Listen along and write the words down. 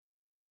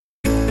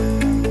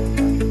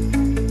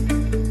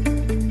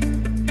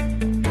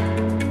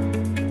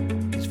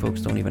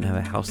even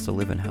have a house to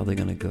live in, how are they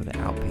going to go to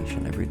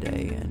outpatient every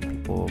day?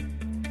 And people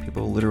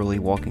literally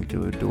walking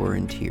through a door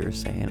in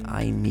tears saying,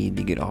 I need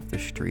to get off the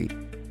street,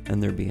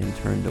 and they're being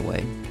turned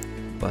away.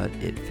 But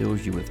it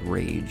fills you with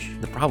rage.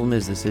 The problem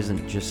is this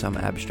isn't just some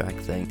abstract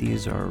thing.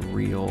 These are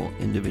real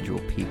individual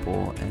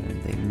people,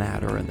 and they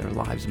matter, and their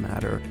lives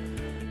matter,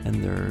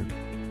 and they're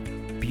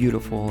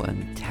beautiful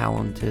and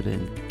talented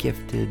and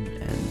gifted,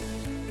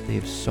 and they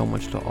have so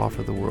much to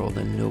offer the world,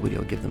 and nobody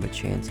will give them a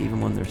chance, even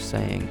when they're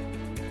saying,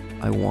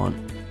 I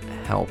want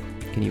help.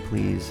 Can you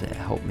please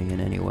help me in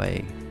any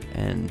way?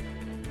 And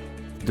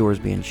doors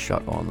being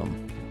shut on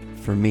them.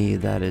 For me,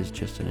 that is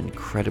just an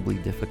incredibly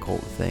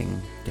difficult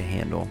thing to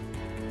handle.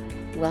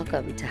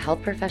 Welcome to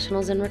Health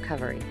Professionals in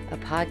Recovery, a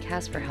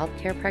podcast for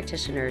healthcare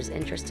practitioners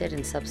interested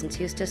in substance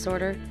use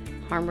disorder,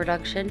 harm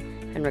reduction,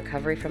 and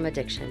recovery from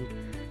addiction.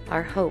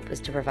 Our hope is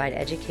to provide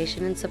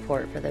education and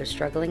support for those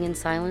struggling in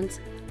silence,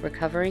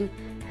 recovering,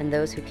 and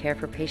those who care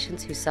for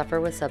patients who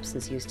suffer with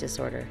substance use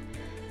disorder.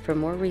 For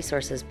more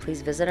resources,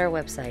 please visit our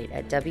website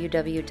at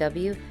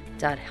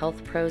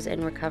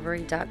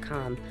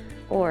www.healthprosinrecovery.com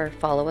or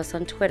follow us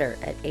on Twitter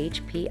at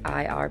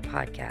HPIR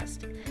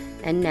Podcast.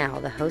 And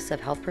now, the hosts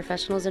of Health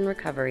Professionals in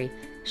Recovery,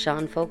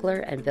 Sean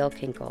Fogler and Bill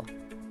Kinkle.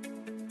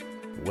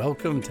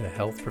 Welcome to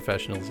Health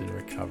Professionals in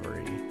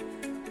Recovery.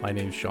 My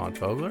name is Sean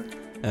Fogler.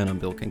 And I'm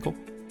Bill Kinkle.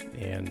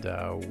 And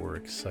we're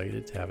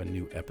excited to have a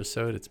new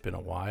episode. It's been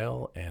a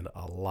while, and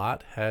a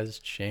lot has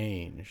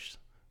changed.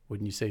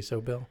 Wouldn't you say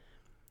so, Bill?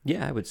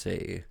 Yeah, I would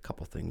say a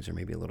couple things are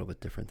maybe a little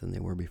bit different than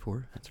they were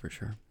before. That's for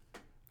sure.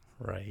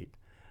 Right.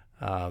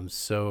 We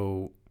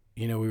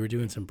were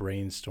doing some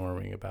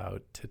brainstorming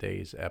about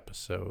today's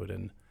episode,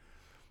 and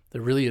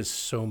there really is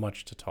so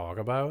much to talk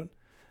about.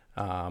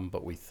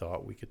 But we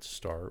thought we could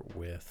start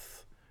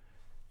with,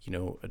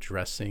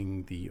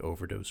 addressing the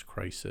overdose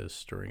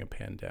crisis during a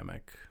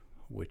pandemic,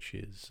 which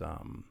is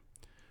a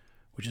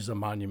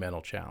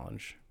monumental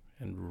challenge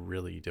and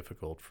really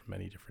difficult from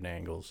many different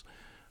angles.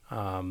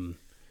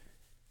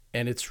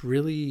 And it's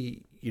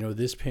really,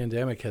 this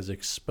pandemic has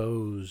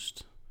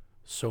exposed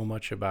so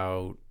much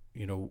about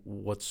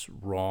what's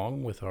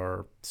wrong with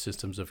our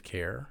systems of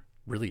care,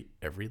 really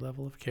every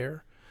level of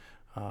care,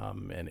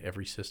 and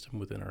every system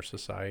within our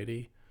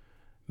society.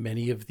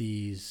 Many of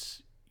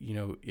these,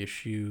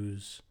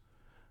 issues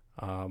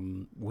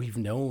we've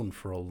known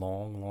for a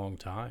long, long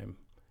time,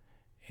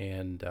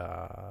 and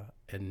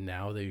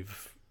now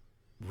they've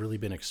really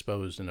been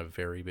exposed in a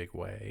very big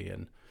way.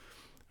 And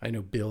I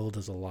know Bill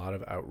does a lot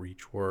of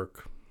outreach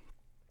work,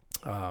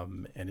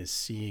 and is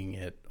seeing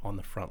it on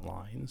the front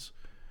lines,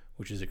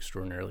 which is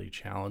extraordinarily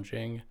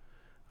challenging.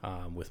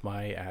 With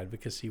my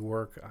advocacy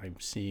work, I'm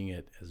seeing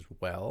it as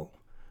well.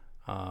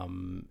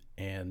 And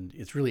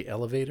it's really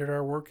elevated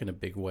our work in a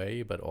big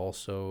way, but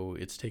also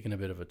it's taken a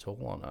bit of a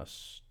toll on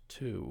us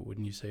too.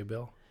 Wouldn't you say,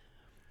 Bill?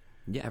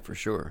 Yeah, for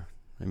sure.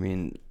 I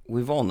mean,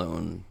 we've all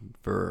known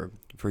for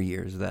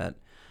years that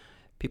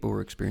people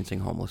were experiencing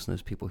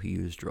homelessness, people who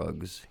use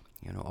drugs,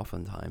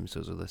 oftentimes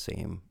those are the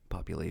same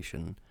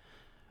population.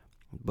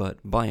 But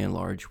by and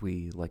large,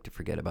 we like to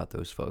forget about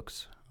those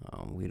folks.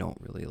 We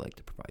don't really like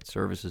to provide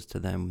services to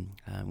them.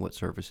 What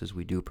services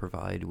we do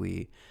provide,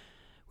 we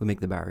make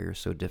the barriers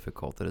so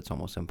difficult that it's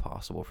almost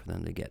impossible for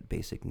them to get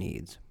basic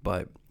needs.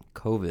 But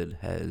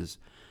COVID has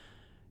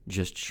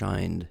just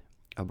shined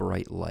a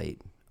bright light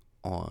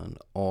on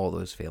all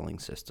those failing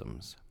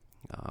systems.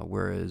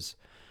 Whereas,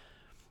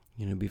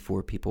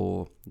 before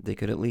people, they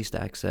could at least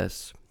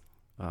access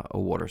a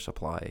water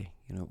supply,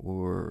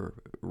 or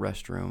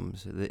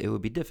restrooms. It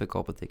would be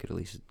difficult, but they could at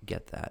least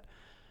get that.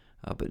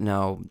 But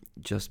now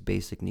just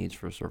basic needs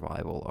for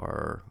survival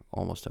are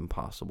almost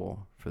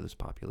impossible for this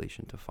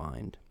population to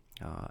find.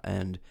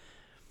 And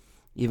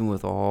even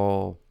with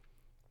all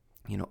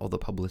the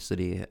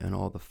publicity and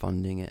all the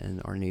funding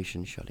and our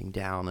nation shutting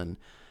down and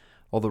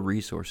all the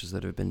resources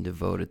that have been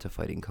devoted to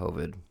fighting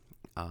COVID,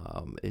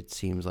 it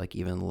seems like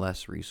even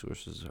less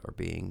resources are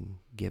being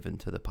given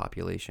to the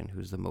population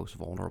who's the most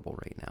vulnerable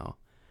right now.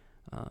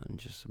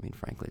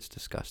 Frankly, it's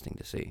disgusting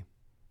to see.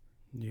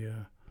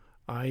 Yeah.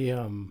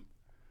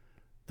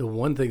 The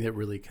one thing that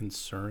really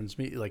concerns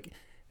me, like,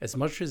 as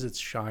much as it's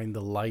shined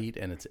the light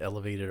and it's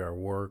elevated our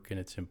work and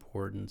its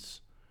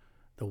importance,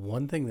 the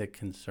one thing that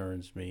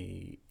concerns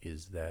me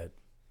is that,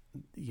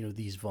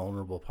 these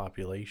vulnerable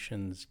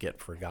populations get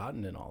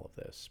forgotten in all of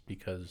this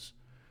because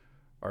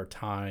our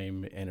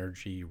time,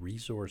 energy,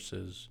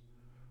 resources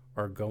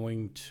are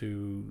going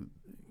to,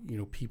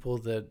 people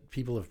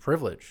of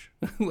privilege,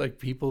 like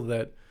people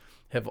that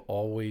have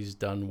always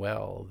done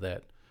well,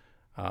 that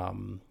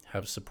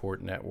have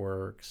support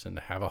networks and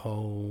have a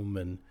home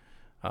and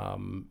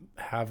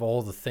have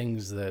all the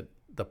things that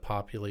the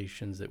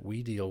populations that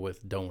we deal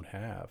with don't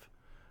have.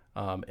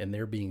 And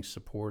they're being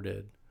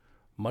supported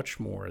much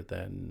more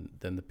than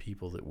the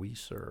people that we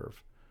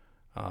serve.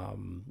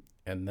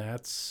 And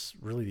that's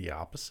really the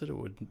opposite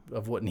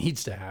of what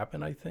needs to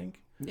happen, I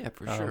think. Yeah,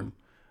 for sure.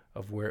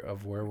 Of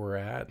where we're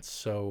at.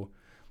 So,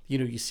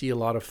 you see a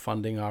lot of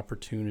funding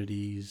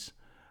opportunities.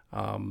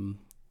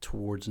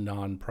 towards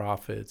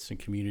nonprofits and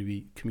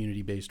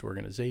community-based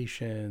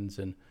organizations,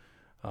 and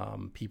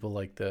people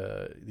like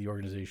the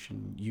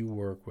organization you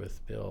work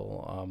with,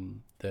 Bill,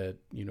 that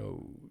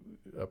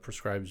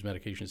prescribes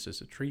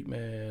medication-assisted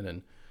treatment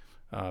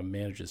and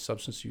manages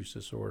substance use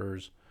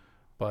disorders,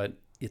 but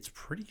it's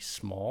pretty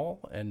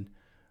small. And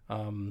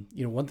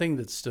one thing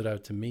that stood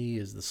out to me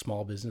is the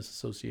Small Business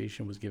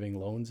Association was giving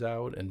loans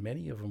out, and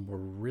many of them were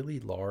really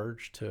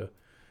large to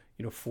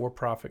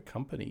for-profit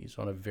companies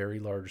on a very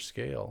large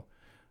scale.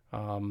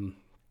 And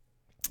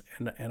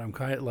I'm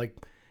kind of like,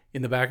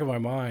 in the back of my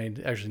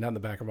mind, actually not in the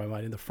back of my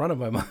mind, in the front of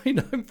my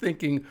mind, I'm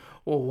thinking,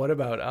 well, what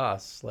about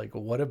us? Like,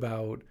 what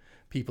about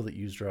people that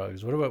use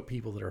drugs? What about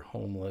people that are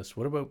homeless?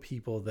 What about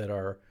people that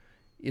are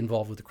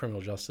involved with the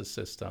criminal justice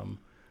system?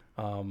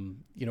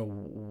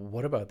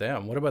 What about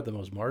them? What about the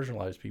most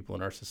marginalized people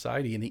in our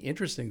society? And the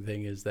interesting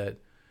thing is that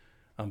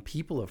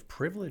people of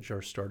privilege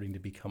are starting to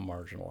become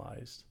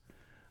marginalized.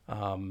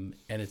 And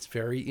it's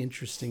very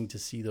interesting to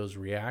see those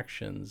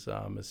reactions,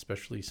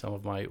 especially some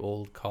of my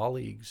old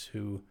colleagues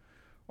who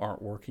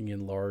aren't working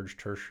in large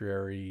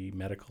tertiary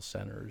medical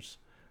centers,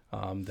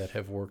 that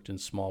have worked in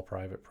small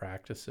private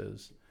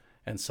practices,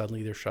 and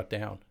suddenly they're shut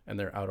down and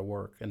they're out of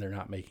work and they're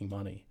not making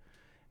money.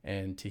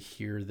 And to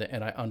hear that,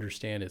 and I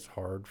understand it's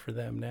hard for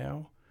them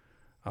now,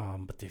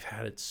 but they've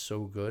had it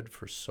so good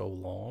for so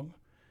long.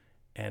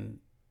 And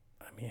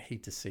I mean, I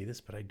hate to say this,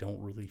 but I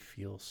don't really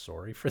feel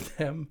sorry for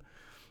them.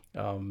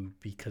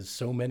 Because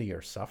so many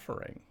are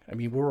suffering. I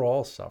mean, we're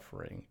all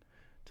suffering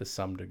to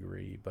some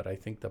degree, but I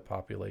think the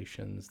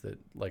populations that,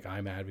 like,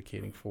 I'm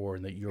advocating for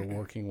and that you're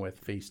working with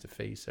face to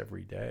face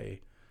every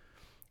day,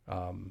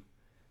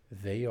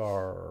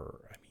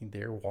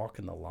 they're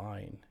walking the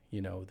line.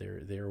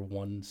 They're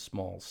one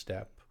small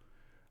step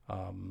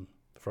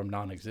from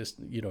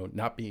non-existent,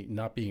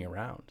 not being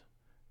around.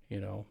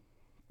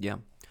 Yeah.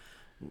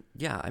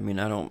 I mean,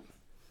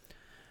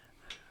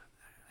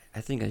 I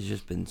think I've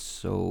just been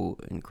so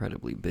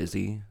incredibly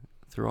busy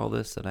through all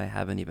this that I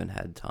haven't even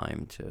had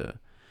time to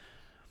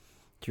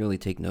really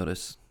take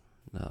notice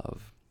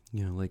of,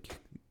 like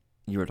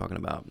you were talking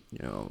about,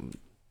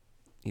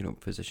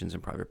 physicians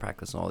in private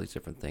practice and all these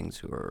different things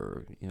who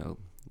are,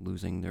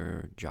 losing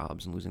their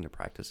jobs and losing their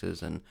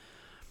practices, and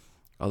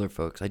other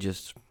folks.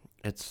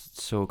 It's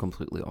so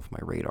completely off my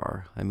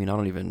radar. I mean, I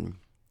don't even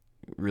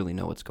really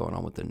know what's going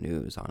on with the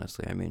news,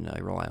 honestly. I mean, I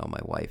rely on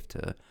my wife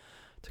to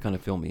kind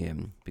of fill me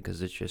in,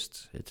 because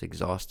it's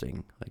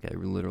exhausting. Like, I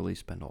literally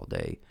spend all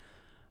day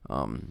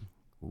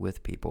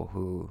with people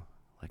who,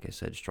 like I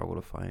said, struggle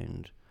to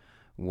find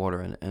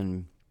water.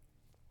 And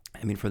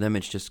I mean, for them,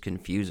 it's just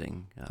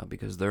confusing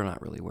because they're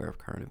not really aware of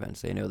current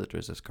events. They know that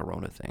there's this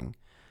corona thing,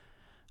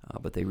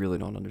 but they really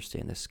don't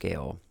understand the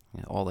scale.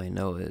 All they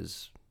know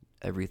is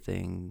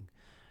everything,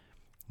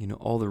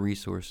 all the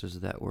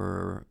resources that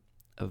were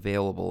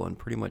available and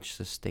pretty much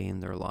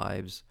sustained their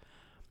lives,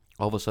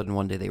 all of a sudden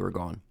one day they were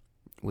gone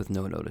with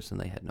no notice, and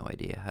they had no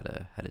idea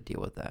how to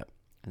deal with that.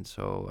 And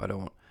so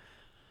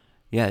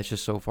it's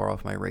just so far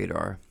off my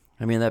radar.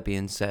 I mean, that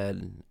being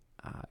said,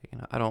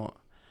 I don't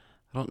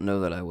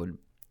know that I would.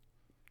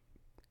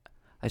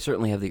 I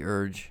certainly have the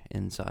urge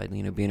inside,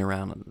 being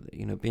around,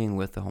 being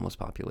with the homeless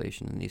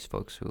population and these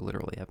folks who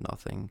literally have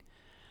nothing.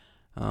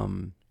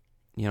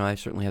 I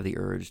certainly have the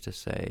urge to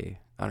say,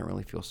 I don't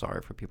really feel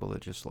sorry for people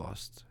that just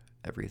lost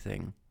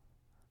everything.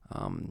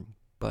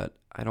 But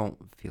I don't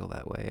feel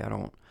that way.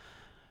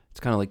 It's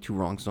kind of like two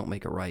wrongs don't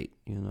make a right.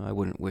 I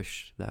wouldn't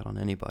wish that on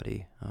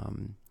anybody.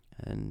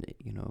 And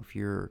if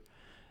you're,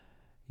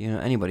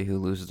 anybody who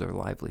loses their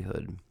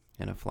livelihood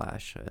in a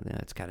flash, then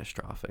it's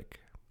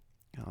catastrophic.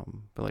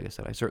 But like I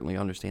said, I certainly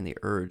understand the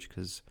urge,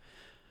 because,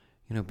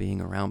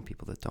 being around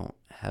people that don't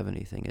have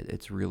anything,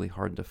 it's really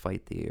hard to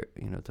fight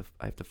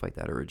I have to fight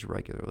that urge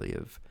regularly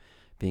of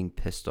being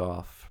pissed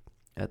off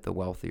at the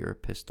wealthy, or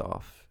pissed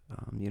off,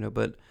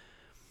 but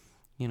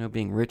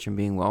being rich and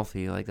being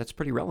wealthy, like, that's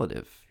pretty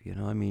relative.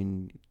 I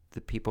mean,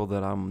 the people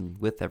that I'm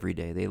with every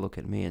day, they look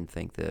at me and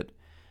think that,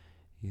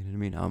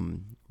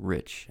 I'm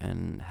rich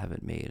and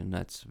haven't made, and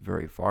that's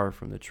very far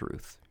from the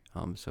truth.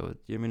 So,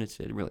 it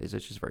really is.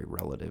 It's just very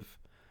relative.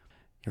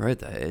 You're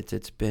right.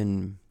 It's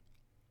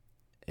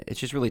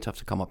just really tough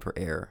to come up for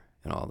air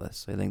in all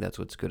this. I think that's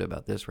what's good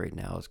about this right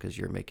now, is because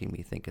you're making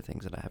me think of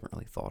things that I haven't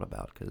really thought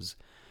about, because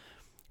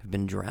I've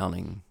been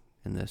drowning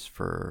in this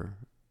for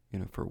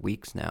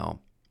weeks now.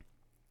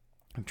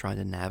 I'm trying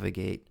to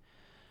navigate,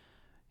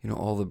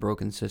 all the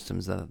broken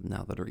systems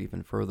that are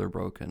even further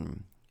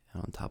broken,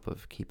 on top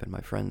of keeping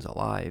my friends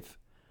alive,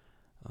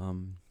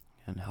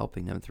 and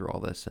helping them through all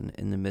this. And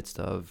in the midst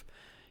of,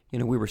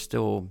 we were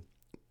still,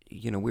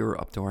 we were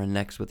up to our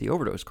necks with the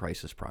overdose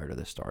crisis prior to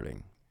this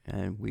starting,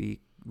 and we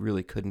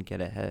really couldn't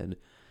get ahead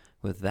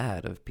with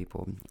that, of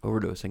people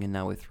overdosing. And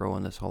now we throw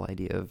in this whole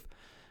idea of,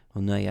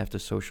 well, now you have to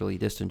socially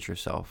distance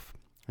yourself.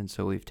 And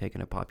so we've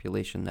taken a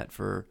population that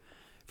for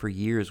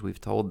years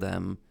we've told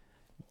them,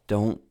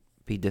 don't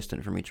be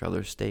distant from each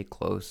other, stay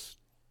close,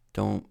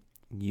 don't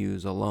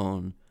use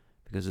alone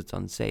because it's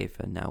unsafe.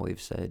 And now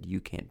we've said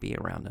you can't be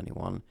around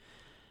anyone.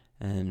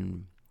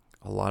 And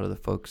a lot of the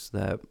folks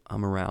that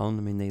I'm around,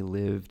 I mean, they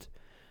lived,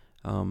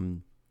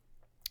 in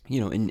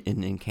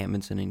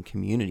encampments and in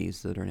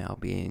communities that are now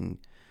being,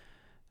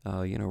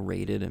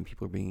 raided, and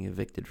people are being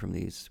evicted from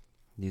these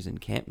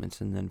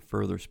encampments and then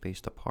further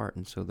spaced apart.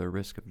 And so their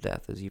risk of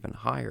death is even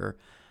higher.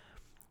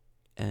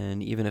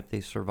 And even if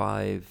they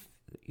survive,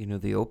 the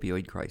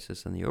opioid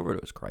crisis and the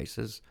overdose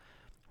crisis,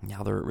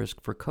 now they're at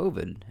risk for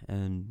COVID.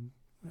 And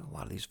a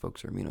lot of these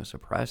folks are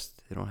immunosuppressed.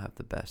 They don't have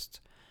the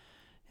best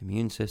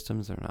immune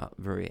systems. They're not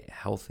very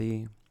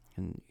healthy,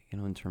 and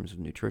in terms of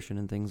nutrition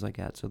and things like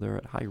that. So they're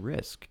at high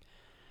risk.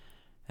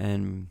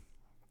 And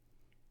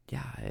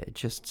yeah, it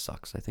just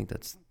sucks. I think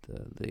that's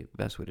the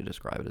best way to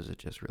describe it. Is it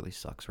just really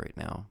sucks right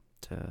now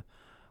to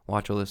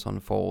watch all this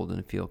unfold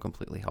and feel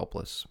completely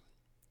helpless.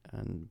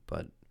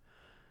 But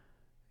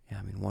yeah,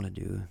 I mean, want to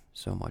do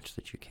so much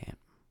that you can't.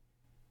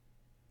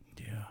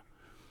 Yeah,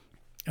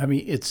 I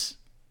mean, it's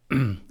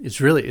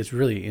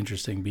really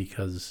interesting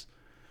because,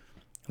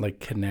 like,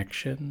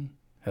 connection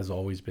has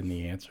always been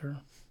the answer,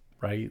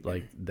 right?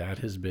 Like, that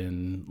has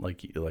been,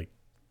 like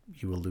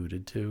you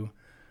alluded to.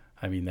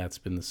 I mean, that's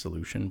been the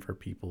solution for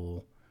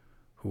people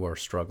who are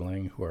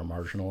struggling, who are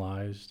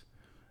marginalized,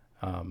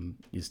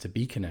 is to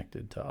be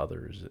connected to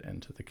others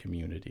and to the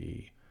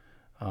community,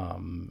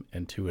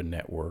 and to a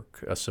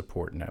network, a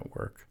support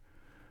network.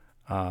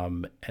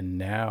 And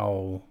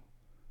now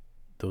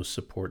those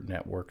support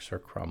networks are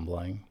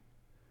crumbling,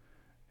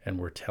 and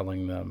we're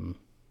telling them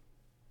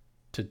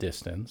to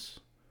distance.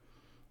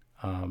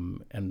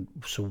 And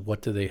so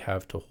what do they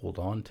have to hold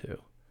on to?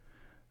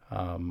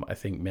 I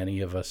think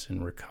many of us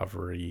in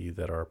recovery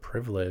that are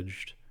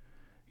privileged,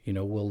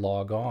 will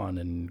log on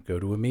and go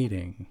to a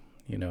meeting,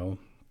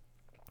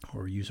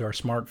 or use our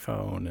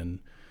smartphone and,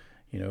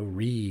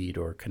 read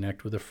or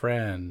connect with a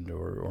friend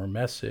or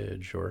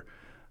message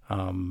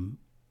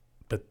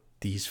but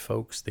these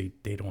folks,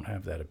 they don't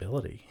have that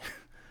ability.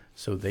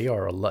 So they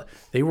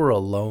were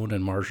alone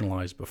and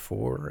marginalized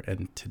before,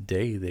 and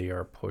today they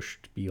are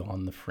pushed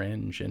beyond the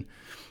fringe. And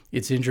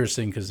it's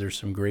interesting because there's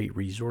some great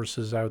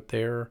resources out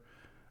there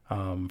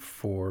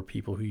for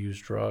people who use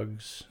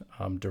drugs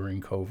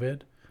during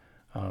COVID,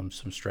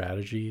 some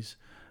strategies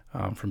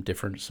from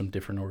some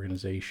different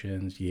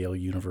organizations. Yale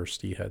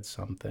University had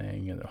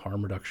something, and the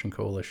Harm Reduction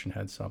Coalition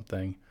had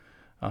something.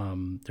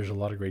 There's a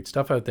lot of great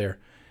stuff out there,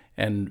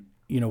 and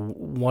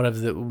one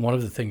of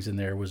the things in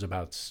there was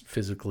about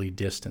physically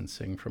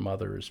distancing from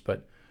others.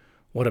 But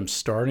what I'm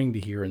starting to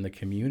hear in the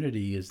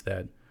community is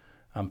that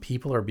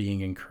people are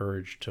being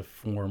encouraged to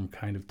form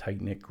kind of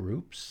tight-knit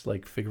groups,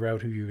 like figure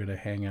out who you're going to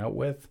hang out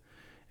with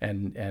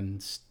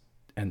and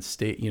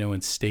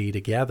stay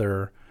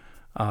together,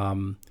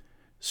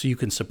 so you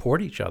can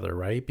support each other,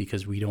 right?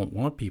 Because we don't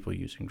want people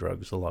using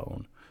drugs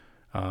alone.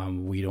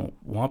 We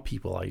don't want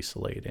people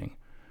isolating.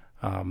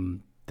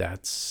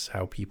 That's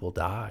how people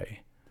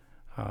die.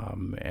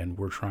 And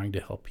we're trying to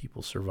help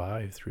people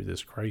survive through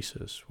this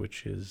crisis,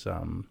 which is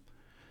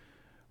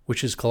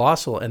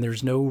colossal, and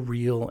there's no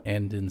real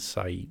end in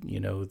sight.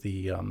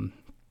 The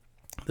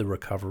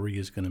recovery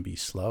is going to be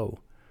slow,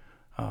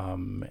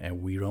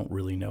 and we don't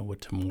really know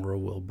what tomorrow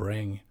will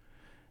bring,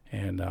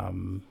 and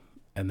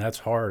that's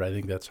hard. I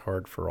think that's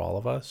hard for all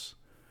of us.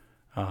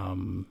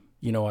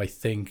 I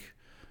think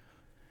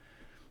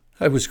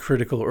I was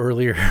critical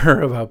earlier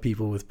about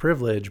people with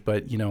privilege,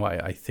 but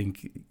I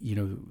think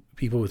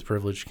people with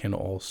privilege can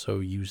also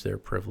use their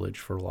privilege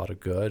for a lot of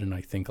good, and I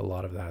think a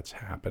lot of that's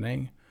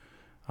happening.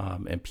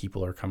 And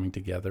people are coming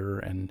together,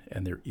 and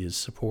there is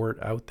support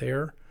out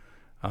there.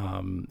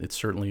 It's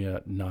certainly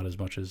not as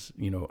much as,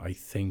 I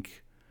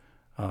think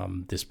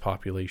this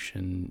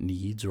population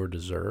needs or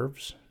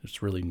deserves.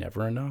 It's really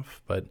never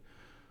enough. But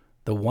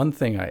the one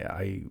thing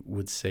I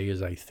would say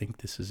is I think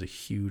this is a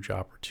huge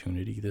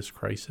opportunity, this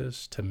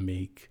crisis, to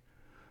make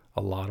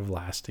a lot of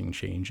lasting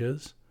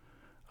changes,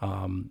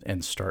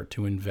 and start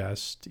to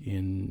invest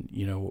in,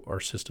 our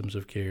systems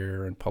of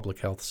care and public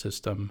health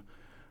system,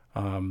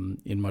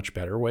 in much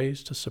better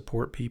ways to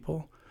support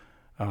people.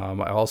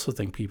 I also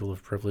think people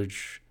of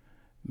privilege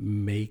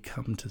may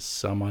come to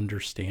some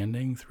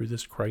understanding through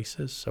this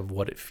crisis of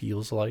what it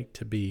feels like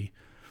to be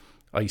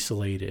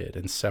isolated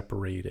and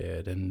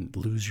separated and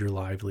lose your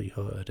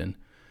livelihood, and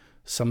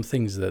some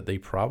things that they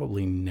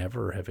probably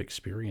never have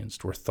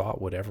experienced or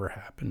thought would ever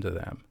happen to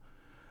them.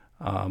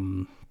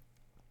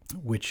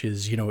 Which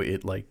is,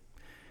 it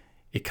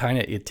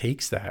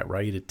takes that,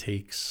 right? It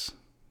takes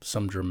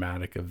some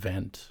dramatic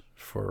event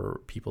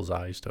for people's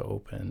eyes to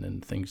open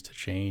and things to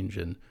change.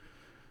 And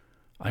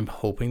I'm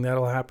hoping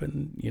that'll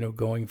happen,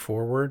 going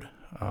forward.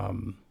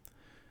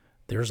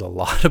 There's a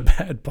lot of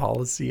bad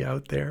policy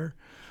out there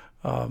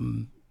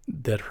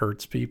that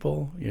hurts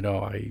people.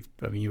 I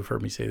mean, you've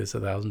heard me say this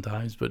 1,000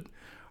 times, but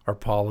our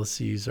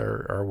policies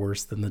are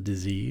worse than the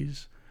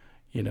disease.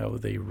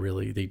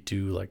 They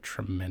do like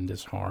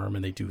tremendous harm,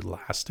 and they do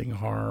lasting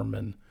harm.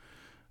 And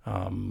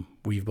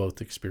we've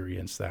both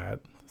experienced that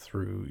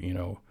through,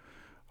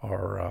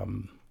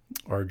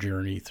 our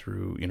journey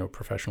through,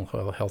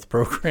 professional health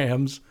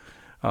programs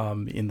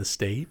in the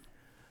state.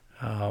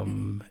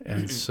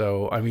 And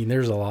so, I mean,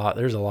 there's a lot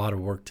of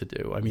work to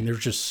do. I mean, there's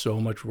just so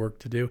much work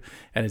to do.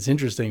 And it's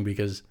interesting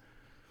because,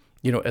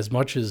 as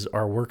much as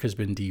our work has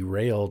been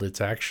derailed,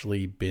 it's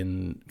actually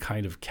been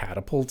kind of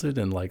catapulted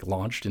and like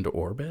launched into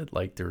orbit.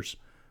 Like there's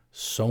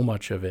so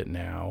much of it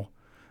now.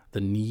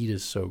 The need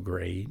is so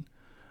great.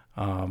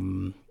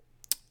 And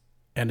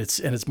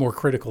it's more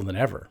critical than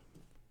ever.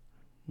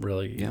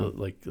 Really, Yeah.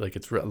 like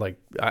it's like,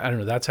 I don't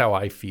know. That's how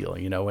I feel,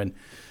 and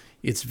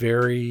it's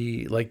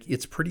very like,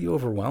 it's pretty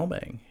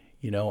overwhelming.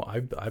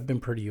 I've been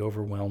pretty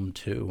overwhelmed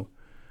too.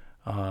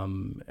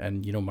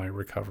 And my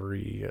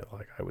recovery,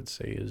 like I would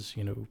say, is,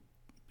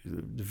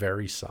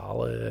 very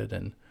solid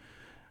and,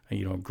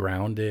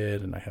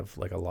 grounded, and I have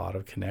like a lot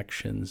of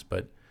connections,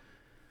 but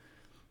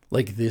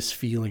like this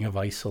feeling of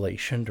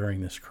isolation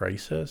during this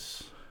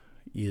crisis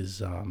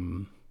is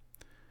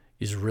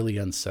really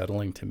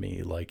unsettling to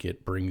me. Like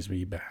it brings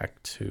me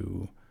back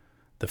to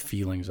the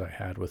feelings I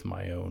had with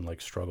my own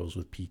like struggles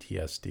with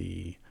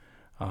PTSD,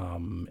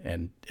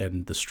 and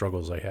the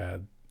struggles I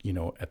had,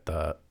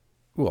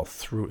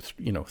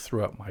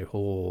 throughout my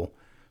whole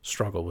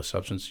struggle with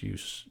substance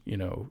use,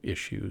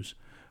 issues,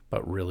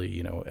 but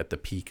really, at the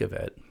peak of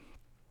it,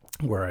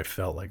 where I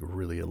felt like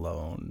really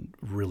alone,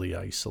 really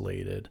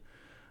isolated,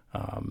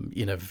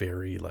 in a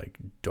very like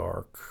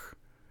dark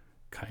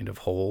kind of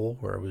hole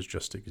where I was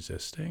just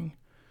existing.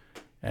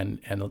 And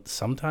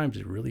sometimes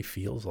it really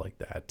feels like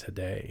that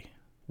today,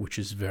 which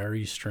is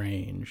very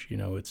strange.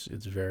 It's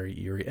very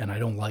eerie, and I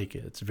don't like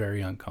it. It's very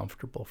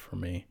uncomfortable for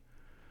me.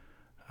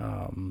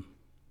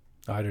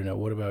 I don't know.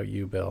 What about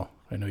you, Bill?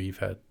 I know you've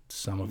had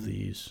some of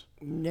these.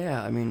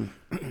 Yeah, I mean,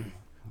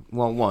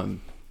 well,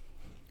 one,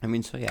 I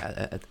mean, so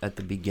yeah, at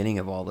the beginning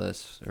of all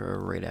this,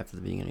 or right after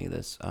the beginning of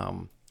this,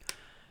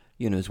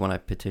 is when I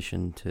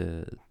petitioned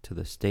to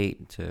the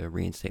state to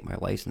reinstate my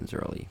license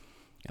early,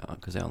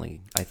 because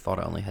I thought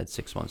I only had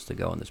 6 months to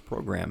go in this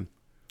program.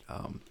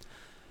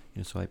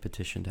 So I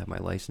petitioned to have my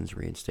license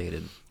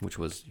reinstated, which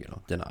was,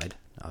 denied,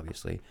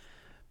 obviously.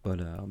 But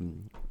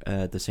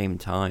at the same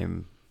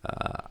time,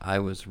 I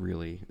was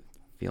really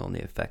feeling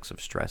the effects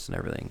of stress and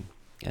everything.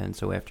 And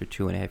so after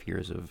 2.5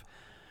 years of,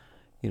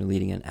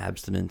 leading an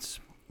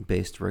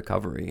abstinence-based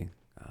recovery,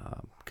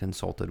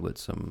 consulted with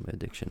some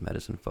addiction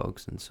medicine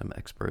folks and some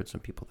experts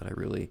and people that I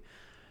really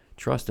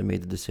trust, and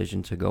made the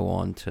decision to go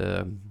on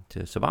to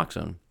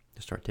Suboxone,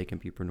 to start taking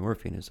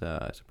buprenorphine as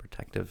a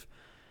protective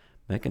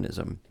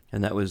mechanism.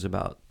 And that was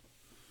about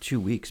 2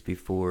 weeks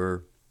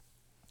before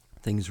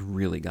things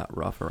really got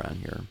rough around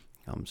here.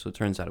 So it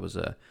turns out it was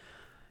a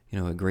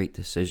great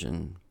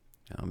decision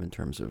in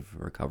terms of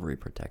recovery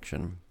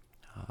protection.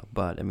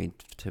 But I mean,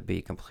 to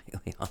be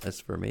completely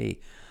honest, for me,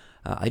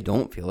 I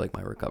don't feel like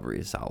my recovery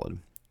is solid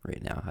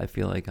right now. I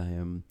feel like I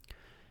am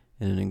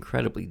in an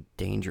incredibly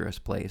dangerous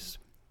place,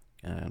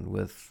 and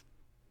with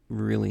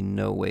really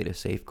no way to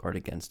safeguard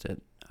against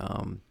it.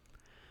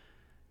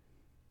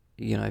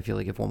 I feel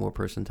like if one more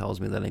person tells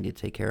me that I need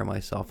to take care of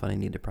myself and I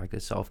need to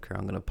practice self-care,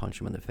 I'm going to punch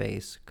them in the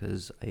face,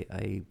 because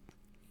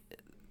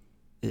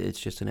it's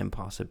just an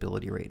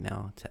impossibility right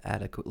now to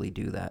adequately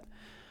do that.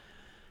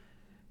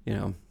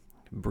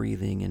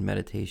 Breathing and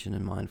meditation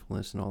and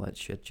mindfulness and all that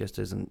shit just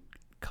isn't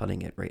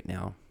cutting it right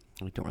now.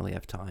 I don't really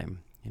have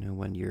time.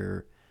 When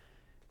you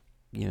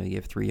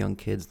have 3 young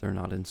kids, they're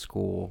not in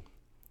school.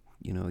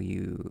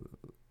 You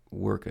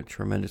work a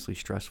tremendously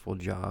stressful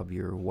job.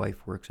 Your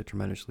wife works a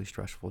tremendously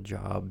stressful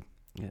job.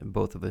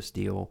 Both of us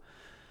deal,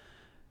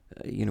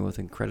 with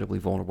incredibly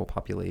vulnerable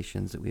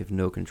populations that we have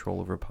no control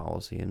over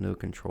policy and no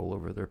control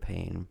over their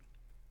pain.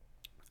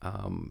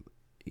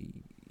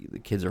 The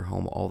kids are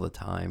home all the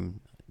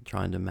time,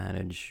 trying to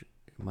manage.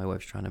 My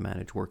wife's trying to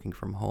manage working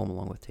from home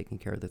along with taking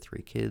care of the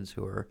 3 kids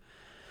who are,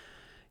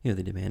 they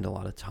demand a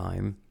lot of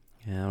time.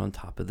 And on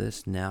top of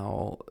this,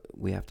 now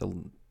we have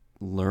to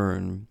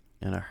learn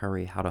in a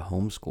hurry how to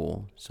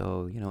homeschool.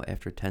 So,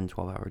 after 10,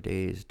 12-hour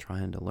days,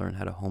 trying to learn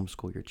how to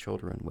homeschool your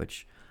children,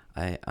 which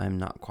I'm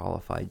not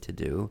qualified to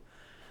do.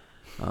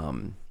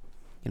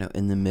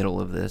 In the middle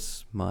of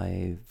this,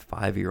 my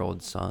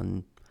 5-year-old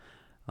son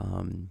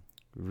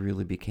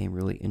really became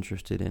really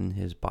interested in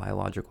his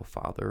biological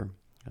father.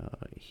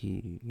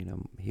 He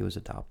was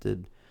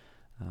adopted.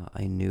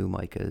 I knew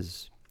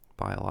Micah's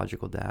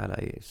biological dad.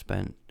 I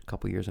spent a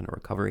couple years in a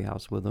recovery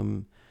house with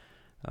him.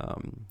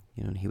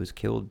 And he was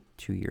killed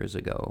 2 years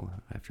ago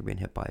after being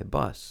hit by a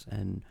bus.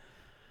 And,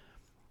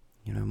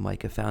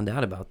 Micah found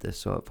out about this.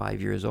 So at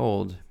 5 years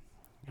old,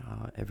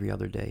 every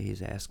other day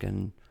he's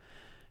asking,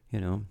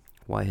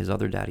 why his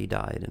other daddy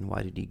died, and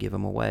why did he give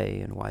him away,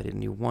 and why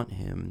didn't he want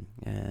him?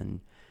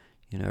 And,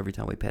 every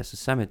time we pass a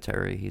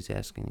cemetery, he's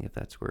asking if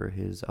that's where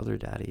his other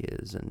daddy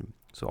is. And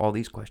so all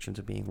these questions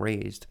are being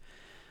raised,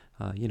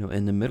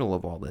 in the middle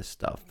of all this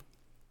stuff.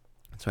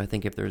 So I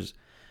think if there's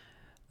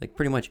like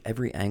pretty much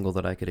every angle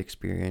that I could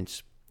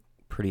experience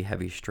pretty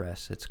heavy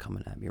stress, it's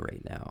coming at me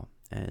right now.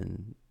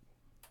 And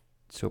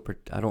so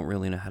I don't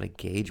really know how to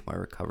gauge my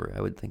recovery.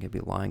 I would think I'd be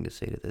lying to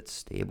say that it's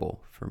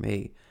stable for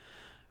me.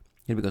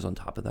 Because on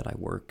top of that, I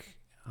work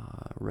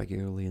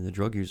regularly in the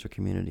drug user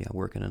community. I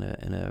work in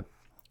a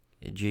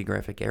a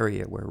geographic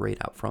area where right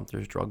out front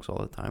there's drugs all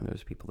the time.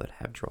 There's people that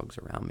have drugs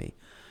around me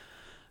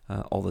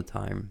all the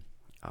time.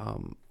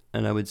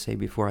 And I would say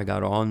before I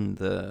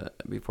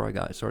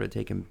started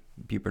taking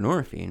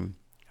buprenorphine,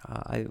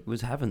 I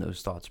was having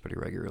those thoughts pretty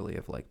regularly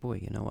of like, boy,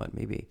 you know what,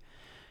 maybe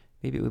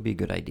it would be a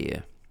good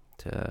idea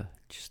to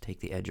just take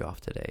the edge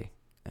off today.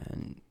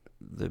 And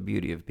the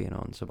beauty of being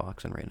on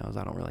Suboxone right now is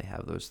I don't really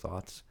have those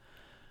thoughts.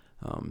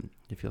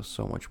 It feels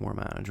so much more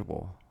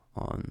manageable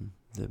on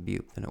the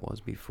bupe than it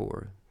was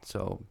before.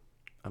 So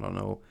I don't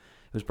know.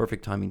 It was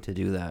perfect timing to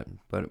do that.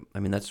 But I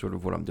mean, that's sort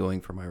of what I'm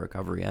doing for my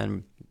recovery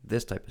and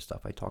this type of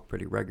stuff. I talk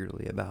pretty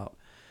regularly about,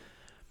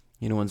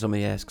 when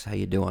somebody asks how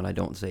you doing, I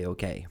don't say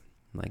okay.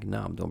 I'm like,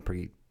 no, I'm doing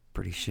pretty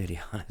shitty,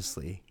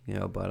 honestly.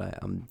 But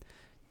I'm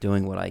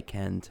doing what I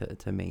can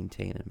to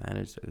maintain and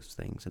manage those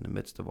things in the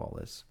midst of all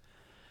this.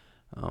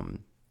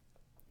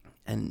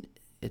 And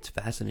it's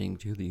fascinating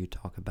too that you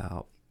talk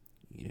about,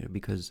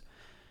 because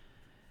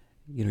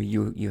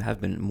you have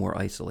been more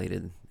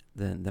isolated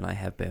than I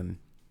have been.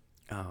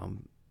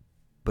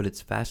 But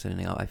it's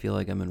fascinating. I feel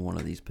like I'm in one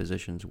of these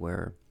positions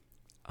where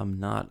I'm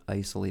not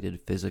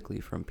isolated physically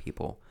from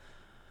people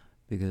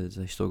because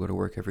I still go to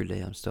work every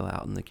day. I'm still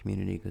out in the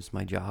community because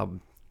my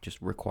job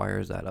just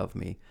requires that of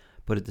me.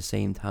 But at the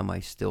same time, I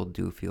still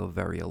do feel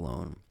very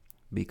alone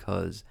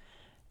because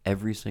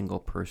every single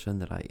person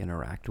that I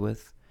interact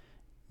with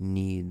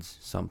needs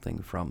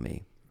something from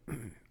me.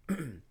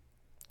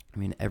 I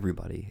mean,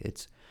 everybody.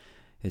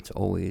 It's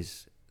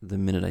always the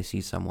minute I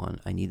see someone,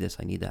 I need this,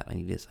 I need that, I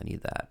need this, I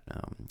need that.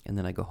 And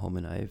then I go home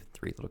and I have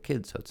 3 little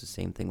kids, so it's the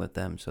same thing with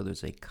them. So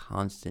there's a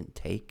constant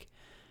take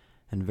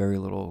and very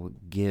little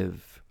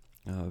give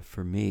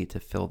for me to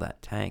fill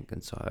that tank.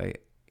 And so I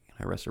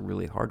wrestle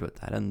really hard with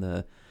that. And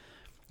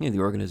the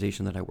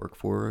organization that I work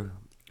for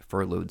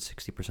furloughed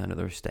 60% of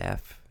their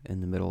staff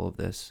in the middle of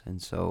this.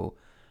 And so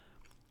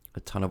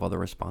a ton of other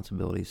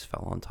responsibilities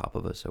fell on top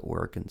of us at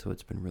work. And so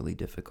it's been really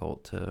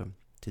difficult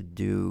to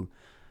do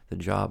the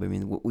job. I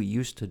mean, what we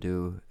used to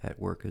do at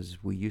work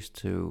is we used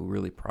to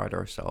really pride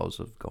ourselves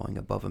of going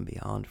above and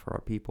beyond for our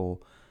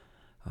people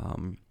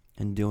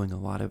and doing a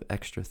lot of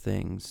extra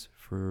things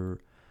for,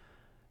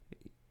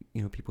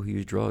 people who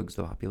use drugs,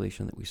 the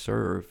population that we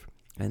serve.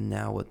 And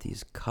now with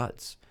these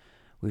cuts,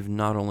 we've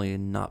not only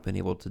not been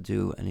able to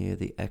do any of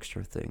the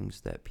extra things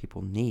that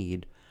people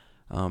need,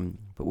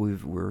 but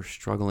we're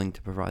struggling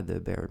to provide the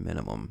bare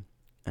minimum.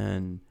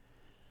 And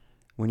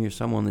when you're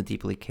someone that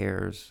deeply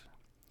cares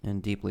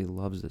and deeply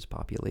loves this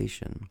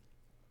population,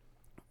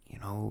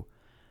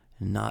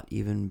 not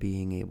even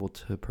being able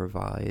to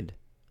provide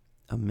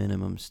a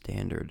minimum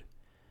standard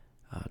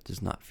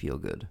does not feel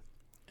good.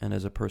 And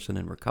as a person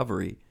in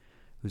recovery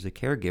who's a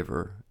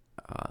caregiver,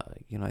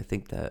 I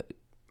think that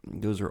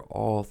those are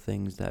all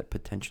things that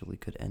potentially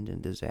could end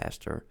in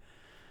disaster.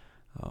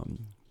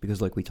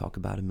 Because like we talk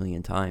about a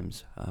million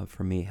times,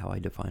 for me, how I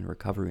define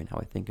recovery and how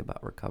I think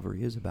about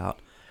recovery is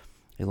about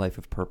a life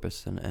of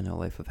purpose and a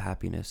life of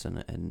happiness.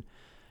 And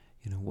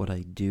what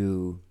I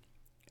do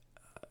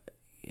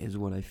is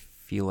what I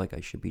feel like I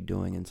should be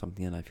doing and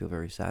something that I feel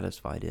very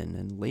satisfied in.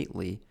 And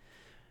lately,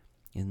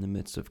 in the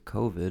midst of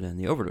COVID and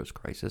the overdose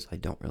crisis, I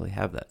don't really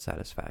have that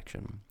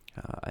satisfaction.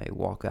 I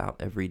walk out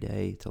every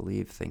day to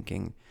leave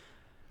thinking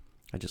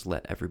I just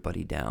let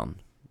everybody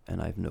down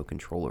and I have no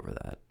control over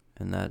that.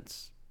 And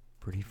that's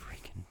a pretty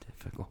freaking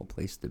difficult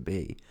place to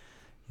be,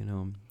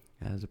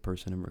 as a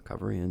person in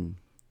recovery and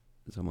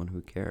someone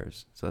who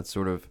cares. So that's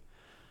sort of,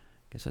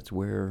 I guess that's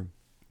where,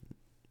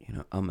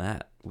 I'm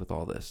at with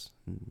all this.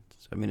 And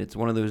so, I mean, it's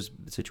one of those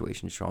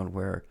situations, Sean,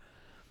 where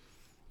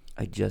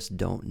I just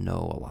don't know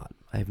a lot.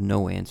 I have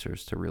no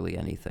answers to really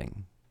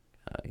anything.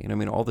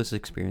 All this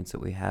experience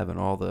that we have and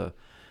all the,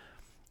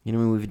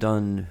 we've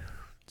done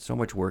so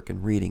much work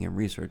and reading and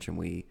research, and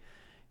we've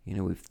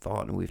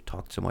thought and we've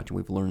talked so much and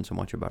we've learned so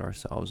much about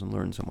ourselves and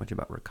learned so much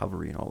about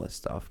recovery and all this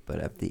stuff. But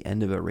at the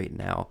end of it right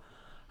now,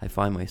 I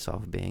find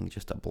myself being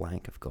just a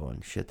blank of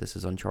going, shit, this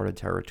is uncharted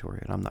territory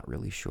and I'm not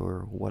really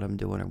sure what I'm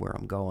doing or where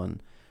I'm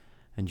going,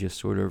 and just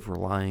sort of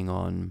relying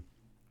on,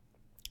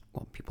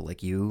 people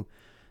like you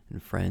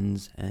and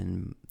friends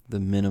and the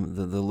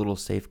little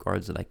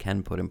safeguards that I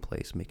can put in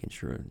place, making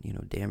sure,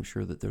 damn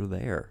sure that they're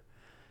there,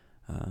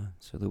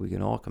 so that we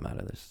can all come out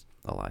of this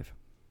alive.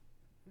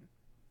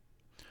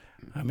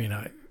 I mean,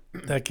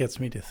 that gets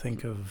me to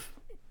think of,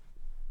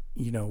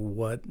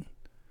 what,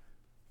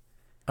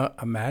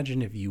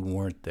 imagine if you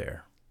weren't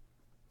there.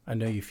 I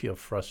know you feel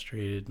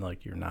frustrated,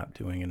 like you're not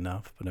doing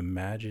enough, but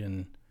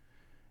imagine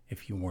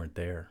if you weren't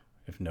there,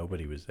 if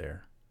nobody was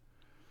there,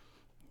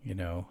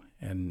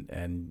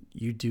 and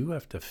you do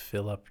have to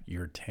fill up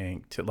your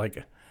tank to,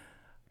 like,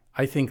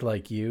 I think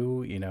like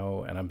you,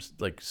 and I'm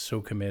like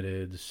so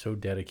committed, so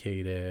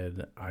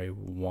dedicated. I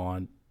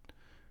want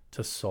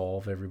to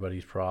solve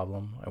everybody's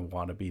problem. I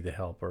want to be the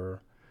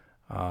helper.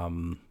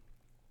 And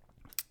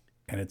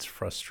it's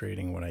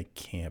frustrating when I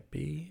can't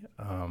be.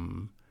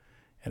 And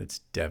it's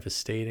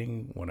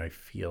devastating when I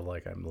feel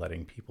like I'm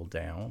letting people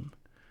down.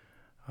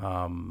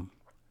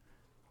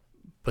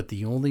 But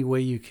the only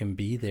way you can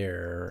be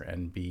there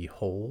and be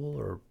whole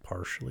or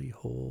partially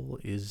whole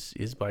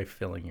is by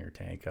filling your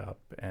tank up.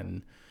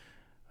 And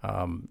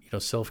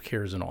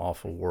self-care is an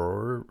awful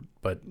word,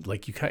 but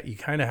like you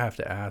kind of have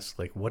to ask,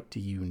 like, what do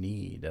you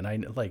need? And I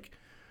like,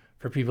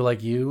 for people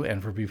like you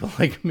and for people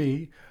like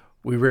me,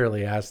 we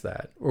rarely ask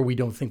that, or we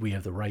don't think we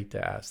have the right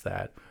to ask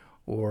that,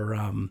 or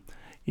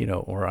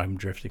or I'm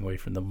drifting away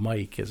from the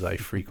mic as I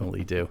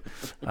frequently do,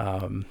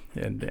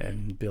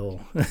 and Bill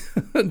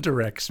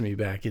directs me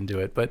back into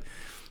it. But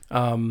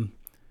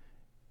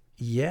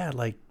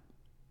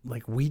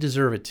like we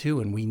deserve it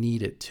too, and we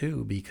need it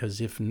too, because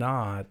if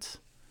not,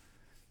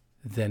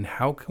 then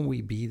how can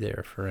we be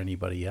there for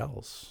anybody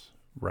else,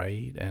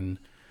 right? And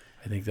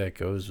I think that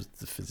goes with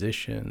the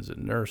physicians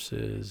and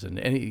nurses and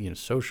any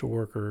social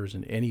workers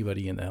and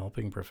anybody in the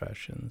helping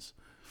professions.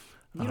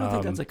 You don't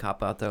think that's a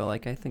cop-out, though?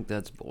 Like, I think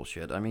that's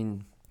bullshit. I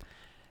mean,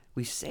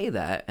 we say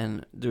that,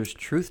 and there's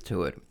truth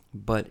to it,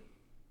 but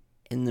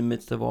in the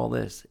midst of all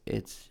this,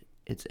 it's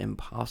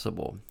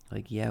impossible.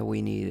 Like, yeah,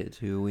 we need it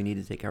too. We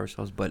need to take care of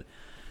ourselves, but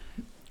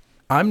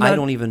I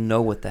don't even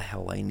know what the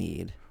hell I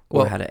need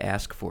or how to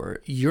ask for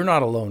it. You're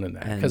not alone in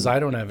that, because I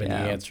don't have any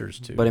answers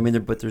to. But I mean,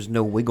 but there's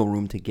no wiggle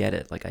room to get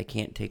it. Like, I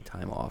can't take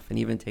time off, and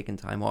even taking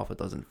time off, it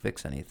doesn't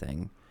fix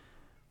anything.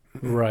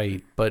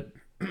 Right,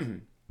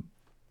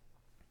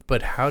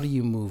 but how do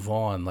you move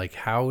on? Like,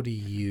 how do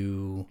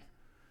you,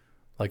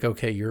 like,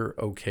 okay, you're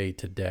okay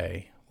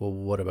today. Well,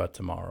 what about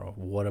tomorrow?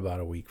 What about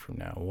a week from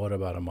now? What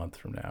about a month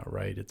from now,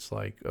 right? It's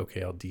like,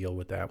 okay, I'll deal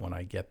with that when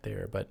I get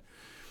there. But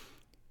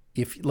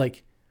if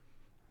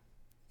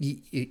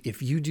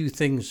you do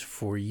things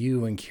for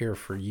you and care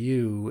for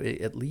you,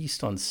 at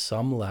least on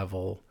some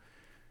level,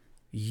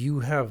 you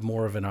have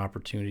more of an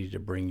opportunity to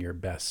bring your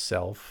best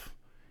self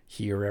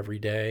here every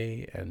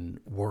day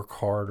and work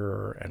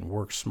harder and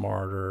work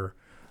smarter.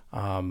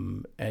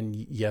 And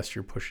yes,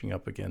 you're pushing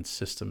up against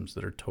systems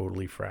that are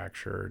totally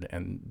fractured.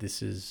 And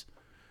this is,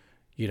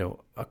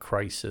 a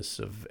crisis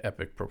of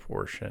epic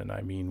proportion.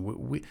 I mean,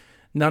 we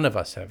none of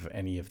us have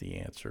any of the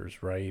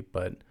answers, right?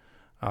 But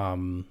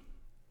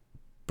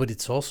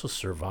it's also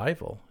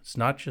survival. It's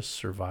not just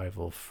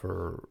survival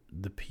for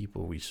the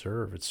people we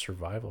serve. It's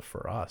survival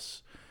for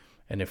us.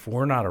 And if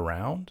we're not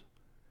around,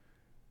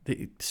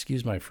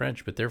 excuse my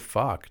French, but they're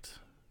fucked,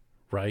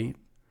 right?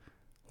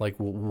 Like,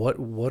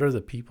 what are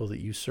the people that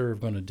you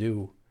serve going to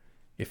do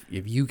if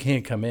you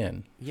can't come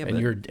in and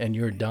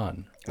you're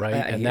done, right?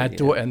 And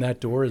that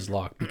door is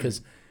locked,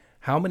 because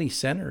how many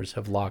centers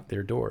have locked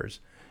their doors?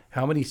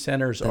 How many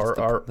centers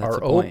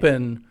are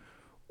open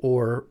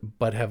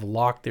but have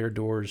locked their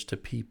doors to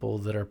people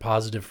that are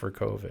positive for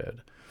COVID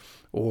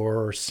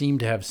or seem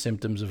to have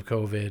symptoms of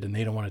COVID and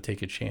they don't want to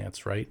take a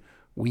chance, right?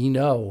 We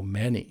know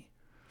many,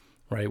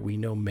 right? We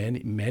know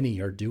many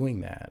are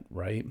doing that,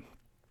 right?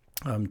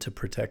 To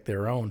protect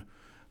their own.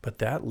 But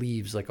that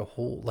leaves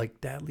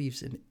that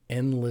leaves an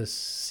endless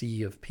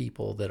sea of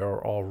people that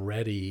are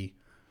already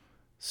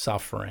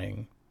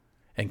suffering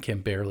and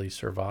can barely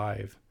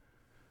survive.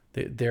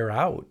 They're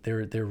out.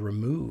 They're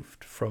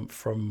removed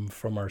from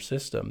our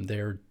system.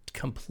 They're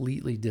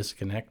completely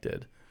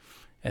disconnected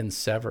and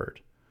severed.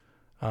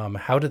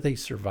 How do they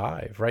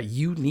survive, right?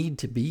 You need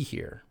to be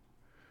here,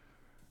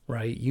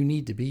 right? You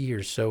need to be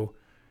here. So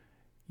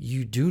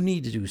you do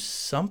need to do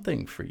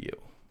something for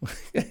you.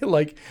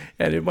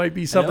 And it might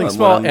be something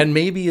small, and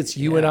maybe it's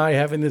you and I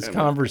having this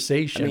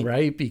conversation,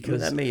 right? Because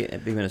that may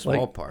be a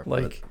small part,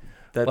 but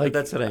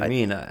that's what I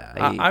mean.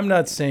 I'm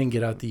not saying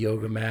get out the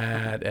yoga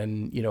mat,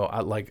 and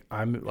I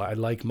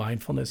like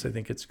mindfulness. I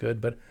think it's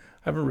good, but I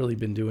haven't really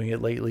been doing it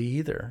lately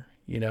either.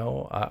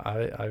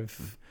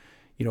 I've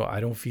I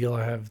don't feel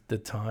I have the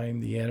time,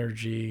 the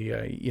energy.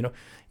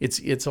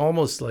 It's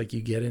almost like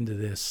you get into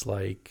this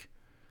like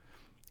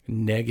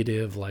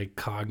negative, like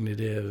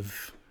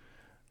cognitive,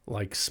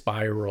 like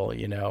spiral,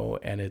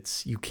 and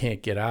it's, you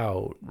can't get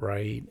out,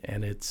 right?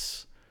 And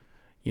it's,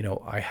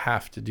 I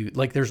have to do,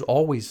 like, there's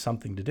always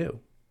something to do.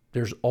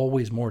 There's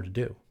always more to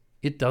do.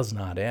 It does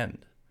not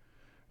end,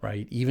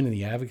 right? Even in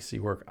the advocacy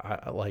work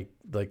I like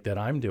that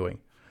I'm doing,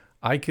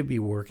 I could be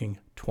working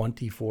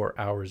 24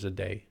 hours a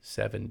day,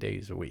 7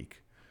 days a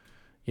week,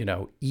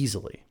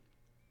 easily.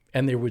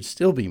 And there would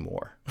still be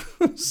more.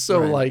 So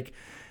right. Like,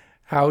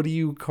 how do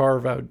you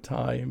carve out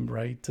time,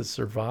 right, to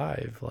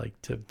survive, like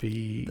to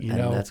be, and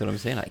that's what I'm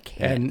saying. I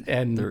can't.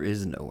 And there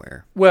is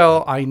nowhere.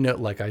 Well, I know,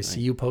 like I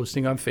see you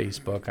posting on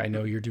Facebook. I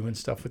know you're doing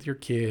stuff with your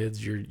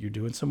kids. You're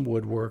doing some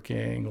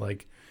woodworking.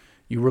 Like,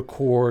 you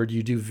record,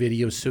 you do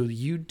videos. So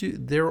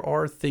there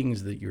are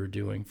things that you're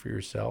doing for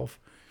yourself.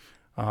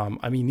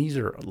 I mean, these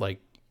are like,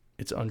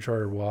 it's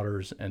uncharted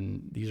waters,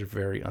 and these are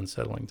very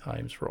unsettling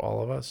times for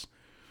all of us.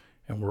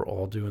 And we're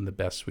all doing the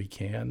best we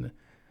can.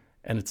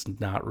 And it's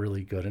not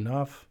really good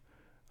enough.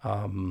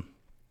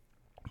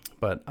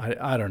 But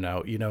I don't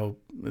know,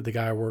 the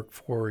guy I work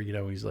for,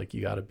 he's like,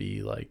 you got to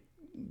be like,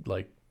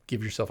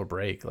 give yourself a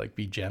break, like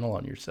be gentle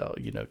on yourself,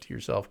 to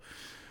yourself.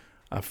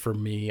 For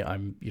me,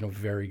 I'm,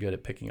 very good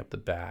at picking up the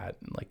bat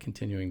and like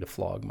continuing to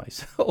flog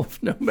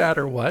myself no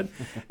matter what.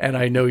 And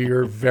I know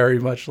you're very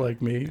much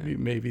like me,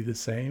 maybe the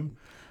same.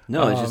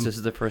 No, it's just this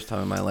is the first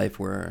time in my life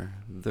where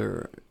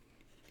there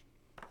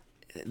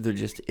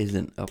just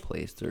isn't a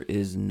place. There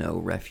is no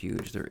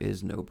refuge. There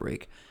is no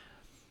break.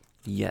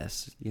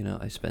 Yes,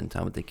 I spend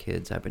time with the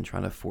kids. I've been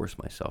trying to force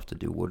myself to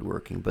do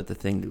woodworking. But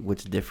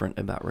what's different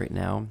about right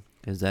now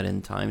is that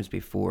in times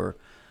before,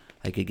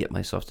 I could get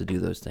myself to do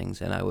those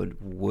things, and I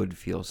would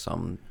feel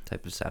some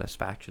type of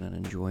satisfaction and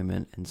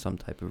enjoyment and some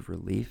type of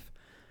relief.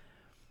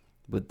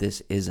 But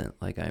this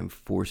isn't. Like, I'm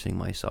forcing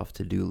myself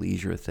to do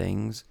leisure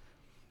things,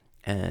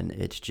 and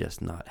it's just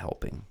not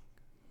helping.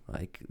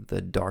 Like,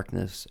 the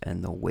darkness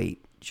and the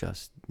weight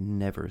just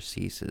never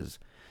ceases.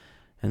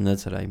 And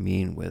that's what I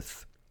mean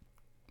with,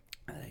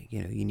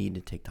 you need to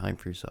take time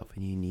for yourself,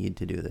 and you need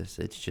to do this.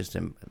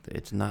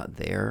 It's not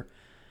there.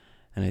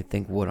 And I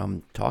think what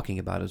I'm talking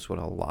about is what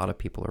a lot of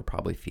people are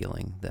probably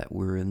feeling, that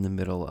we're in the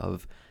middle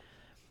of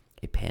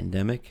a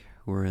pandemic,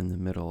 we're in the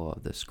middle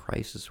of this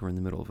crisis, we're in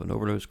the middle of an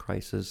overdose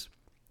crisis,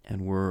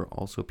 and we're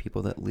also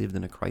people that lived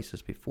in a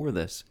crisis before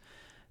this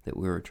that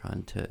we were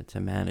trying to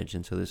manage.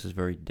 And so this is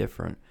very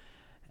different.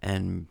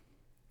 And,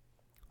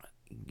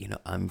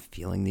 I'm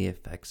feeling the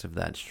effects of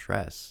that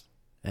stress.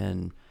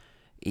 And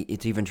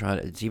it's even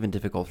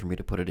difficult for me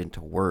to put it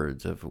into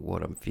words of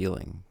what I'm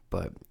feeling.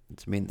 But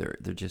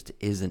there just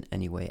isn't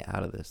any way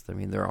out of this. I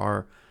mean, there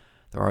are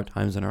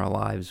times in our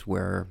lives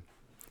where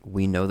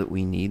we know that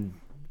we need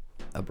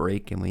a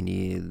break and we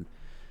need,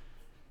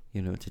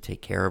 to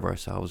take care of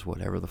ourselves,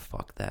 whatever the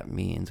fuck that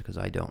means, because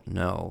I don't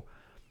know.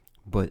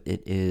 But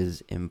it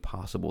is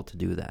impossible to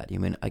do that.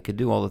 I could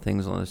do all the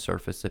things on the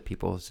surface that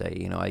people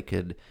say. I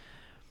could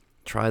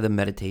try the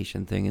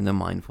meditation thing and the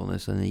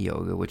mindfulness and the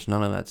yoga, which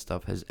none of that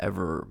stuff has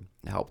ever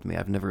helped me.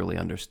 I've never really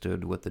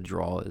understood what the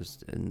draw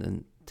is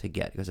and to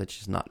get, because that's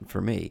just not for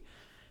me.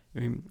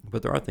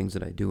 But there are things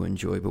that I do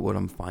enjoy. But what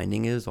I'm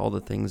finding is all the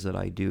things that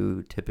I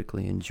do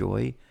typically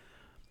enjoy,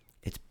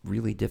 it's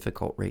really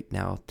difficult right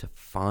now to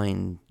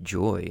find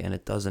joy, and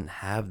it doesn't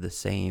have the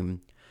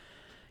same,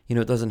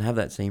 it doesn't have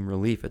that same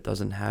relief. It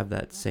doesn't have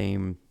that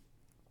same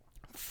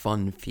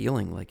fun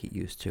feeling like it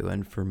used to.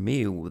 And for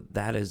me,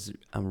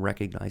 I'm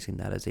recognizing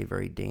that as a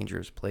very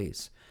dangerous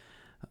place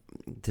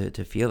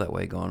to feel that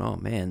way, going, oh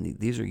man,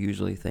 these are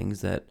usually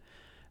things that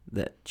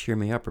cheer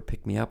me up or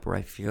pick me up, where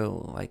I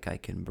feel like I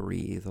can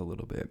breathe a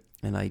little bit.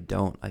 And I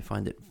don't. I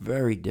find it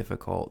very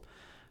difficult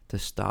to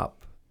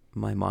stop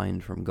my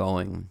mind from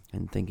going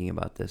and thinking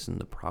about this and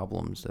the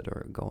problems that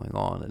are going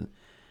on. And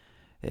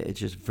it's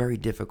just very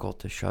difficult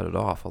to shut it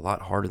off, a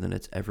lot harder than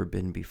it's ever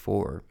been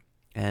before.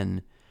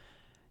 And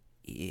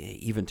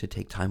even to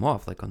take time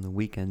off, like on the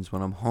weekends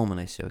when I'm home and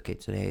I say, okay,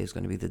 today is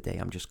going to be the day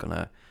I'm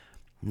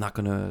not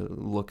going to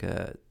look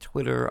at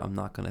Twitter. I'm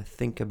not going to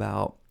think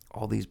about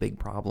all these big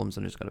problems.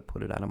 I'm just going to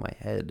put it out of my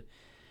head.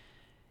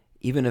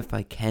 Even if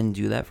I can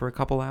do that for a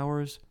couple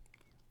hours,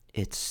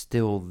 it's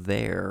still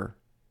there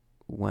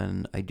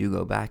when I do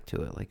go back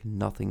to it. Like,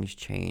 nothing's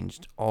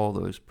changed. All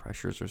those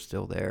pressures are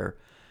still there.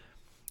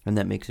 And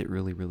that makes it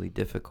really, really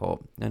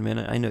difficult. And I mean,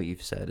 I know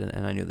you've said,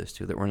 and I know this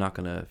too, that we're not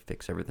going to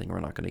fix everything. We're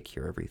not going to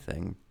cure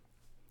everything.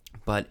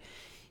 But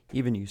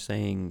even you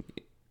saying,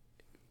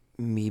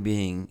 me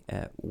being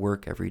at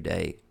work every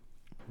day,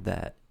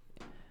 that,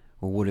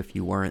 well, what if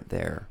you weren't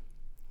there?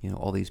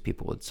 All these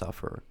people would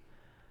suffer.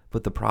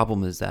 But the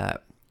problem is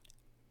that,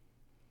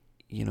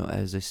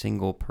 as a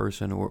single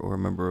person or a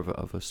member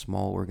of a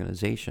small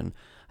organization,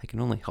 I can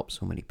only help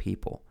so many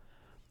people.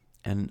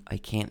 And I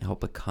can't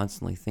help but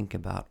constantly think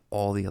about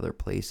all the other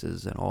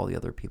places and all the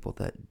other people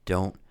that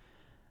don't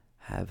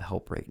have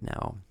help right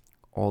now.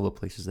 All the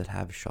places that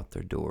have shut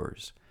their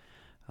doors.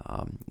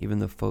 Even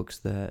the folks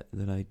that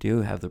I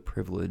do have the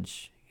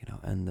privilege,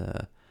 and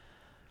the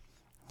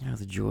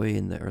joy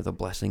and or the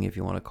blessing, if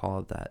you want to call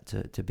it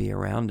that, to be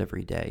around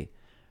every day.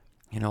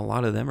 A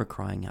lot of them are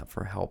crying out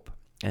for help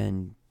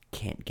and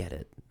can't get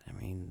it. I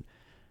mean,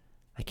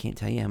 I can't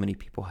tell you how many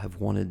people have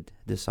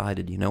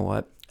decided, you know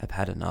what, I've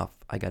had enough.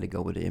 I got to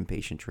go into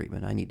inpatient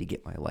treatment. I need to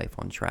get my life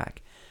on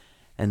track.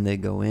 And they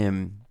go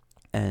in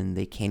and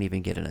they can't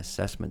even get an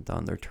assessment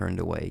done. They're turned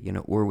away,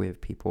 or we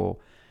have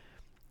people,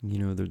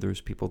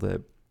 there's people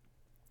that,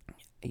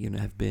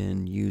 have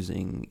been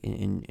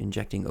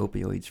injecting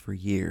opioids for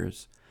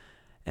years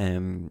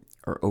and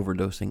are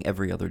overdosing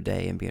every other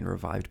day and being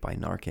revived by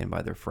Narcan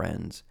by their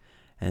friends.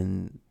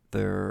 And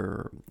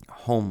they're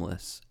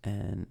homeless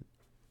and,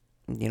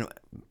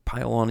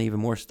 pile on even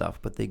more stuff.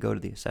 But they go to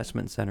the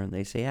assessment center and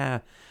they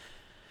say,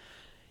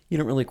 you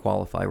don't really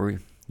qualify. You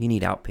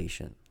need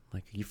outpatient.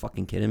 Like, are you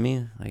fucking kidding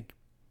me? Like,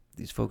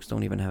 these folks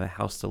don't even have a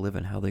house to live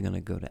in. How are they going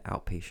to go to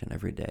outpatient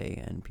every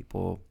day? And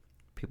people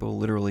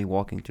literally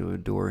walking to a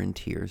door in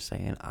tears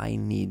saying, I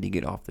need to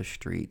get off the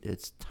street.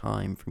 It's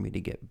time for me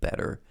to get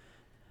better.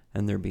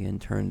 And they're being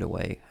turned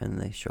away and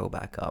they show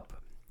back up.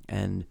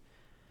 And,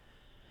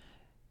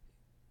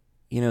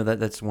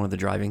 that's one of the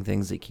driving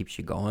things that keeps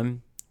you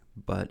going.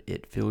 But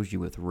it fills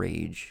you with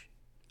rage,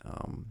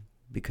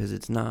 because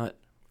it's not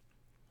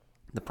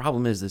the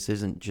problem is this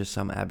isn't just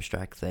some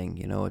abstract thing.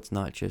 It's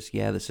not just,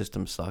 the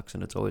system sucks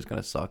and it's always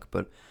going to suck,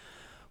 but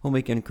we'll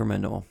make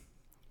incremental,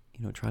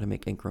 try to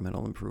make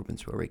incremental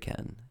improvements where we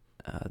can.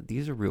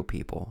 These are real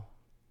people,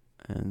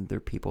 and they're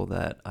people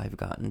that I've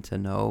gotten to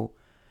know.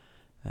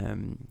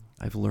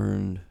 I've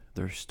learned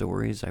their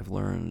stories. I've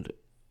learned,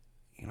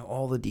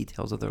 all the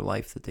details of their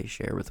life that they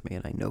share with me,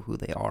 and I know who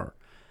they are.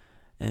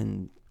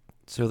 And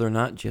so they're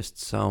not just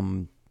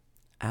some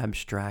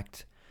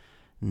abstract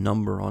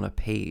number on a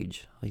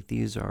page. Like,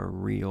 these are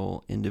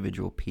real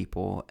individual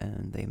people,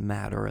 and they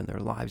matter, and their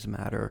lives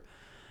matter,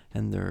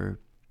 and they're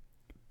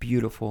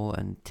beautiful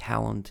and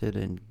talented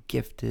and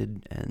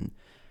gifted, and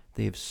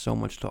they have so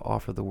much to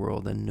offer the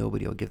world, and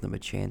nobody will give them a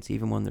chance,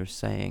 even when they're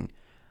saying,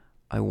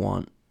 I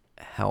want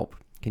help.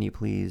 Can you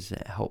please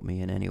help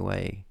me in any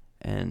way?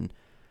 And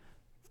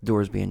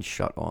doors being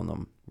shut on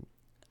them.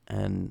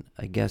 And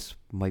I guess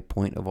my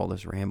point of all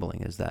this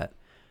rambling is that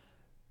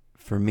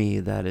for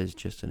me, that is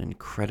just an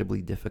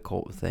incredibly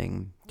difficult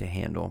thing to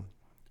handle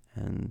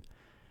and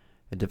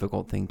a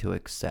difficult thing to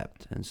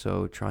accept. And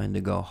so trying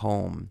to go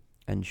home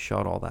and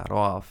shut all that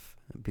off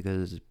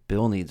because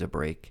Bill needs a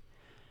break,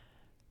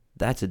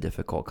 that's a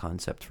difficult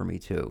concept for me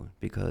too,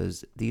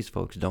 because these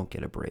folks don't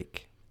get a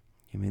break.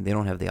 They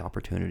don't have the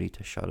opportunity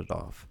to shut it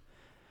off.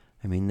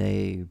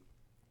 Figuring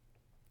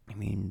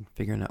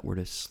out where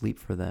to sleep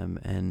for them,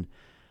 and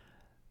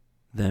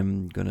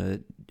them going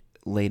to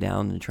lay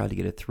down and try to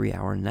get a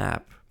 3-hour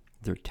nap.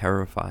 They're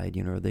terrified.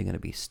 Are they going to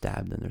be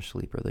stabbed in their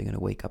sleep? Are they going to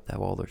wake up to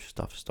have all their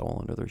stuff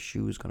stolen? Are their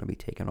shoes going to be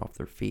taken off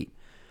their feet?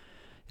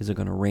 Is it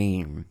going to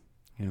rain?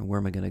 Where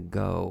am I going to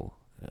go?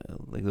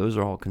 Those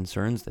are all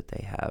concerns that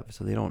they have.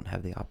 So they don't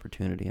have the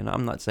opportunity. And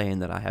I'm not saying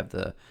that I have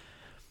the,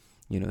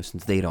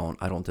 since I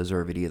don't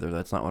deserve it either.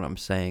 That's not what I'm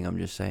saying. I'm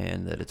just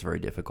saying that it's very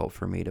difficult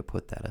for me to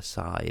put that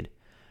aside,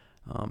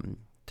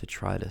 to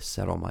try to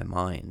settle my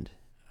mind.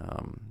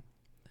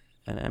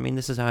 And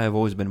this is how I've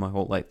always been my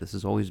whole life. This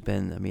has always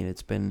been,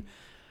 it's been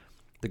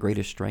the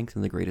greatest strength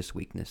and the greatest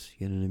weakness.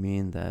 You know what I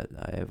mean? That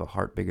I have a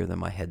heart bigger than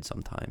my head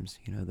sometimes,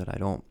 that I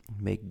don't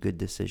make good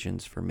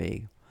decisions for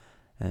me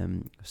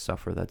and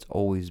suffer. That's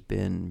always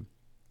been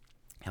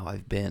how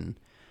I've been.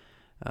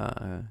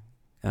 And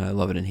I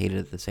love it and hate it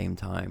at the same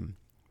time.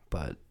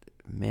 But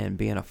man,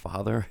 being a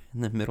father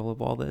in the middle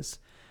of all this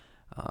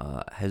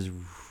has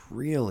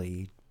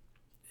really,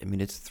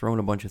 it's thrown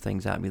a bunch of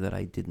things at me that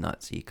I did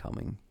not see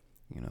coming,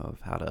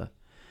 of how to,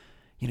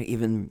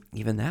 even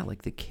that,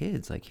 like the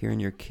kids, like hearing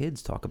your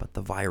kids talk about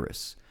the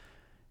virus,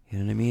 you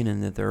know what I mean?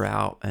 And that they're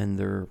out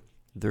and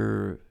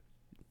they're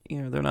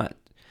not,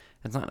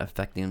 it's not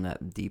affecting them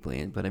that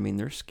deeply, but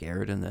they're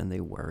scared, and then they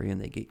worry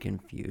and they get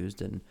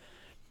confused. And,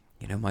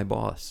 my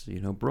boss,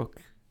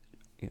 Brooke,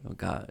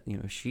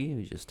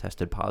 she just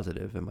tested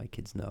positive, and my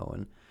kids know,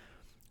 and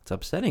it's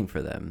upsetting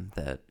for them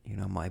that,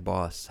 my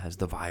boss has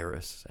the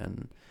virus.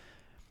 And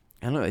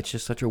I don't know, it's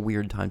just such a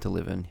weird time to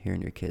live in,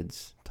 hearing your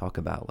kids talk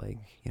about,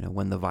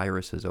 when the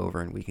virus is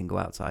over and we can go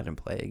outside and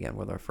play again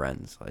with our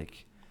friends.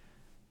 Like,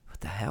 what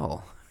the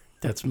hell?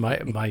 That's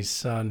my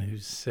son,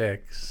 who's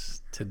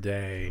 6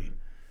 today,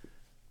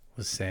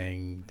 was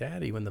saying,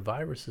 Daddy, when the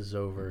virus is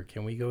over,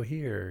 can we go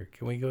here?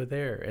 Can we go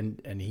there?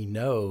 And he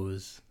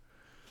knows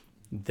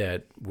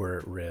that we're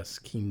at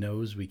risk. He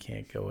knows we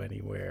can't go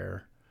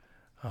anywhere.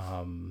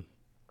 And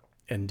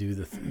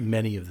do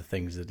many of the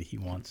things that he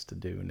wants to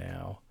do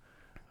now,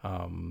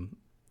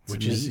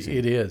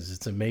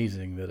 it's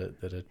amazing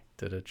that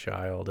a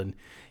child, and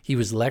he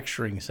was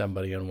lecturing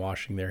somebody on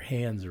washing their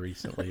hands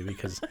recently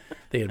because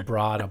they had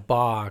brought a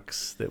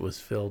box that was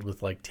filled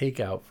with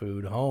takeout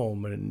food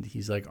home, and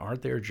he's like,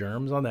 aren't there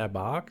germs on that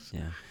box?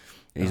 Yeah,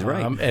 he's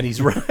right, and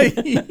he's right.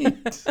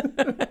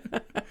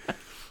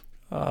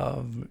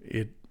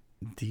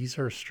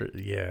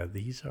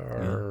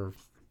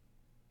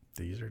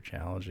 These are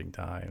challenging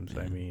times.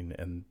 Yeah.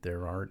 And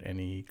there aren't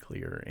any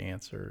clear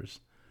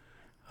answers.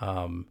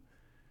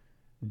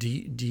 Do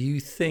you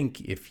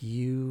think if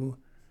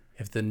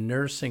the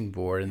nursing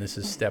board, and this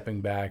is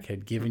stepping back,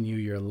 had given you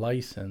your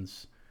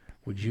license,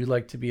 would you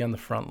like to be on the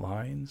front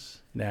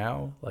lines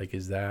now?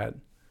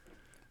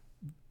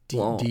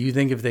 Do you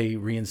think if they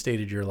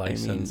reinstated your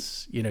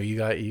license, you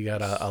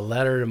got a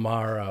letter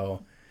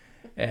tomorrow,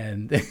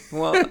 and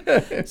well,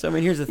 so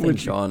here's the thing,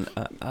 Sean.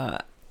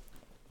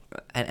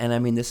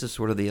 And this is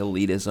sort of the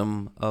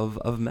elitism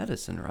of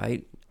medicine,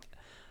 right?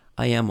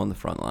 I am on the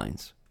front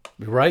lines.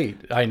 Right.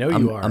 I know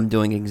you are. I'm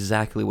doing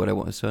exactly what I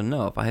want. So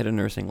no, if I had a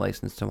nursing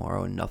license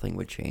tomorrow, nothing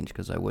would change,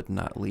 because I would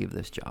not leave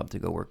this job to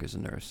go work as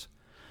a nurse.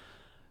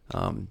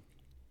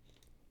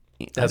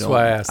 That's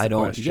why I asked the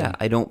question. Yeah,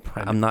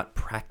 I'm not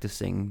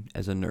practicing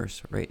as a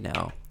nurse right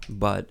now,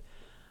 but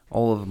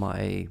all of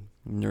my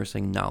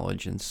nursing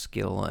knowledge and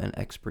skill and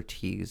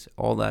expertise,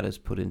 all that is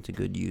put into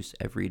good use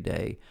every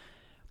day,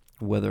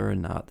 whether or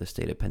not the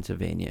state of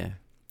Pennsylvania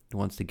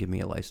wants to give me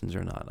a license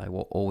or not. I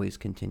will always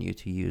continue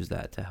to use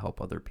that to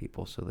help other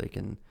people, so they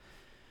can,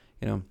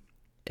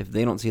 if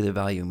they don't see the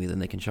value in me, then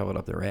they can shove it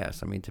up their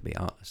ass. To be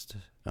honest.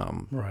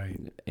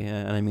 Right.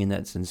 And I mean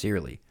that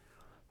sincerely,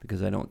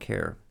 because I don't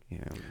care. You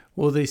know,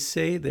 Well, they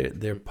say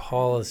that their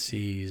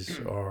policies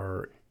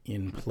are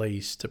in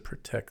place to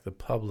protect the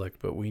public,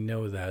 but we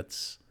know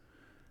that's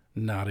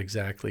not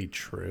exactly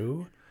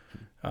true,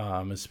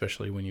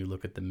 especially when you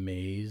look at the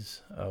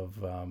maze of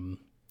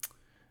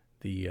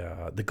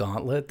the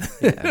gauntlet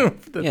yeah, that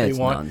yeah, they it's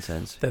want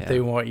nonsense. that yeah. they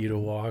want you to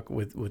walk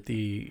with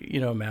the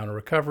amount of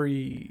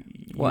recovery.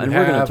 Well, you and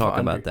we're going to have talk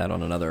under- about that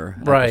on another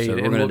Right, episode. We're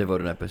and going to we'll-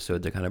 devote an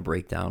episode to kind of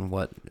break down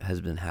what has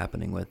been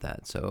happening with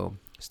that. So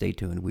stay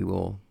tuned. We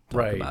will talk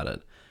Right. about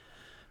it.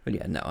 But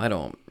yeah, no, I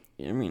don't.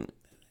 I mean,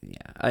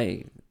 yeah,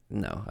 I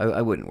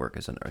wouldn't work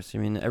as a nurse. I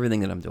mean, everything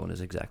that I'm doing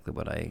is exactly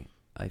what I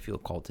feel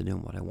called to do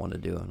and what I want to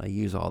do, and I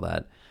use all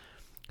that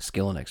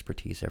skill and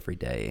expertise every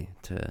day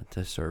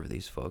to serve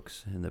these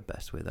folks in the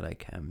best way that I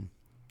can.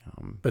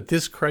 But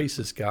this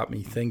crisis got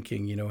me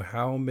thinking,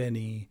 how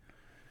many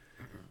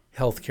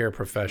healthcare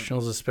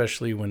professionals,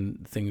 especially when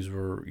things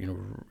were,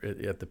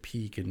 at the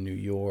peak in New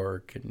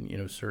York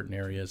and, certain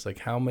areas, like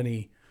how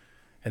many,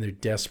 and they're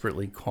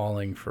desperately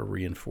calling for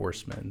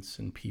reinforcements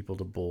and people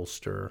to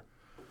bolster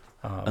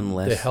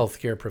the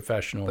healthcare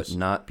professionals. But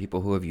not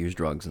people who have used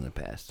drugs in the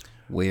past.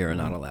 We are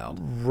not allowed.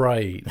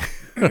 Right.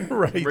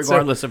 Right.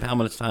 Regardless of how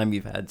much time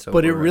you've had so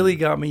But it really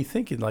got me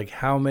thinking, like,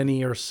 how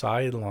many are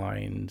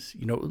sidelined,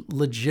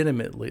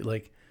 legitimately,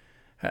 like,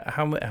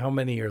 how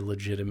many are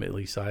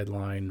legitimately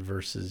sidelined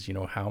versus,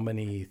 how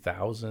many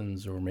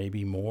thousands or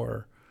maybe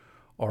more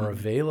are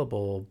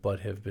available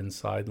but have been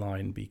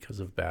sidelined because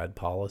of bad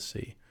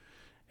policy.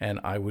 And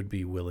I would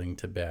be willing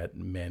to bet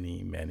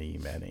many, many,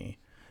 many,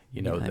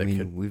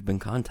 we've been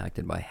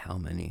contacted by how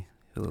many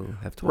who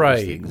have told us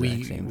the right.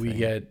 exact same We thing.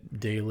 get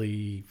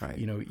daily, Right.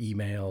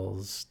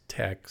 emails,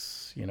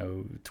 texts,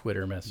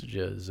 Twitter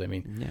messages. I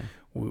mean, Yeah.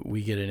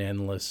 we get an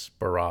endless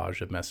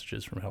barrage of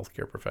messages from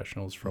healthcare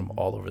professionals from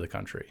all over the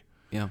country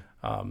Yeah.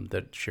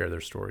 that share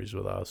their stories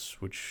with us,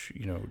 which,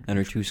 And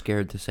are too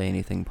scared to say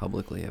anything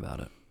publicly about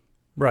it.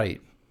 right.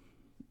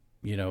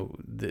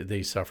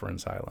 They suffer in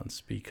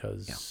silence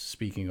because Yeah.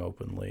 speaking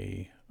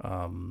openly,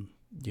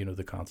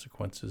 the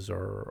consequences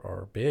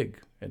are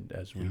big, and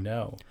as we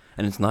know.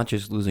 And it's not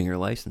just losing your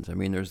license. I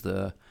mean, there's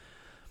the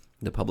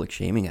public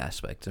shaming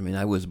aspect. I mean,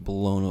 I was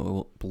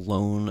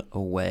blown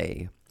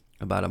away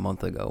about a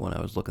month ago when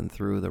I was looking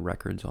through the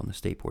records on the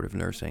State Board of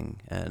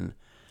Nursing, and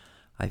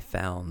I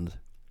found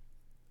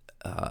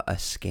a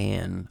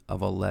scan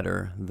of a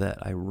letter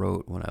that I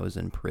wrote when I was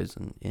in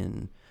prison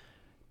in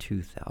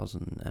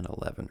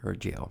 2011, or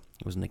jail.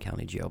 It was in the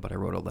county jail, but I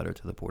wrote a letter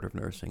to the Board of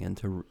Nursing,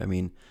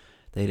 and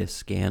they had a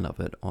scan of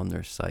it on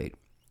their site,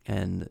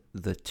 and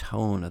the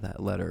tone of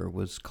that letter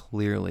was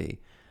clearly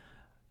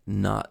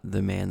not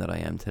the man that I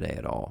am today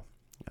at all.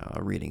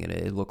 Reading it,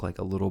 it looked like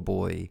a little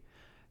boy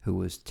who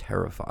was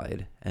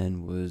terrified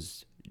and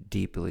was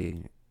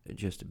deeply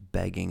just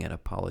begging and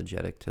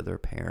apologetic to their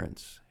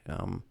parents.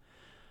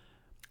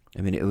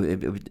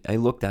 I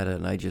looked at it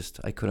and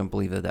I couldn't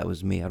believe that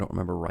was me. I don't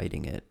remember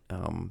writing it,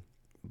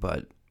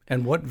 but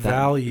And what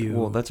value?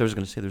 Well, that's what I was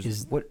going to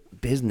say.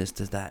 What business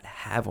does that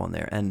have on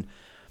there? And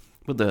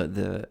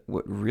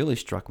what really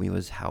struck me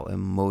was how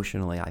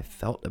emotionally I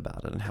felt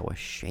about it and how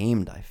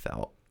ashamed I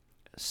felt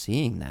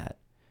seeing that.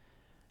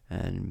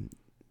 And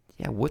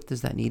yeah, what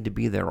does that need to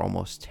be there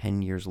almost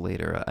 10 years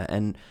later?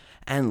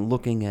 And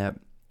looking at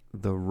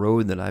the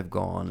road that I've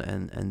gone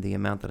and the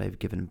amount that I've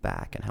given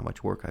back and how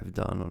much work I've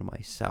done on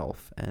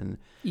myself. And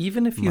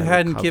even if you my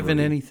hadn't given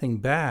recovery. anything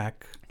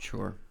back,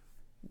 Sure.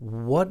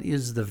 what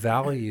is the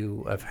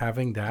value of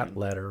having that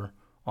letter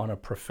on a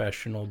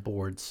professional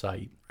board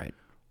site? Right.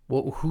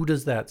 Well, who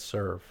does that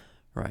serve?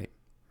 Right.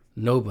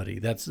 Nobody.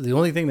 That's the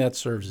only thing that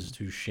serves is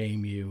to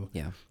shame you,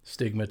 Yeah.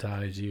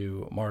 stigmatize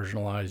you,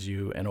 marginalize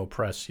you, and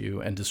oppress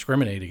you and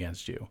discriminate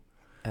against you.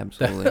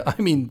 Absolutely. I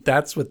mean,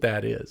 that's what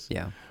that is.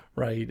 Yeah.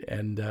 Right.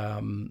 And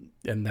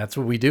that's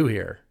what we do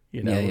here.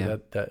 Yeah.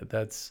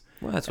 That's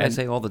Well, that's what I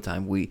say all the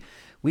time.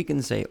 We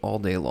can say all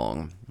day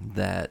long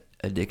that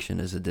addiction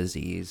is a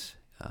disease.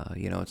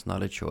 It's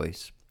not a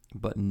choice.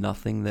 But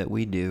nothing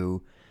we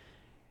do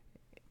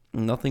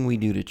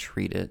to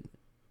treat it,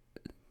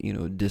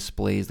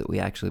 displays that we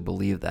actually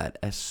believe that,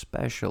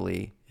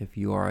 especially if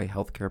you are a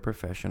healthcare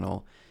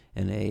professional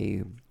in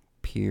a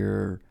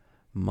peer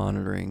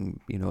monitoring,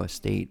 a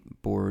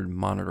state board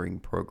monitoring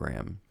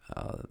program.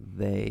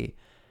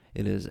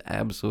 It is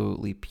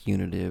absolutely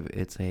punitive.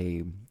 It's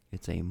a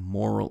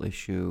moral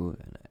issue,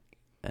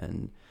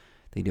 and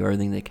they do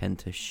everything they can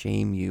to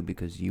shame you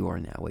because you are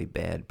now a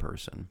bad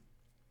person.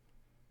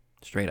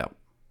 Straight up.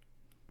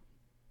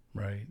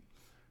 right.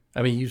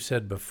 I mean, you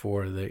said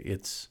before that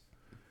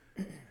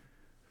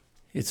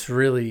it's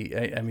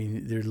really, I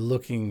mean, they're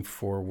looking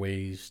for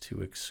ways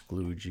to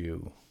exclude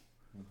you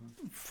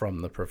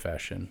from the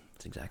profession.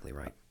 That's exactly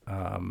right.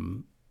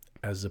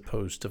 As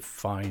opposed to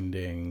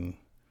finding,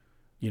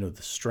 the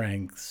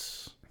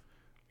strengths,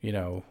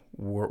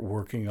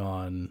 working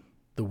on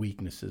the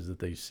weaknesses that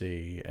they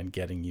see and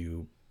getting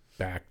you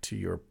back to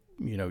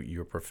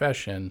your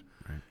profession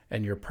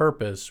and your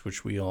purpose,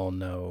 which we all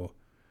know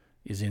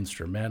is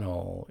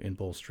instrumental in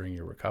bolstering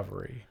your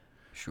recovery.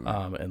 Sure.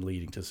 And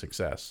leading to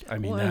success. I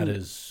mean, Well, that and-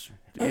 is,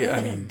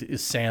 I mean,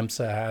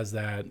 SAMHSA has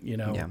that, you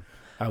know, Yeah.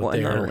 out Well,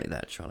 and there. not only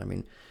that, Sean. I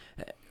mean,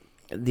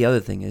 the other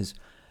thing is,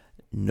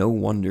 no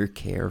wonder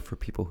care for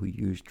people who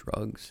use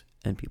drugs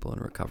and people in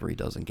recovery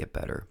doesn't get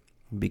better,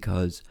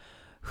 because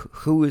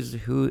who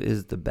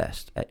is the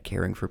best at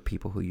caring for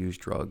people who use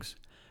drugs?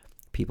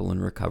 People in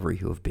recovery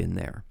who have been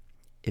there.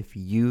 If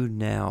you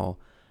now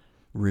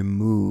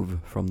remove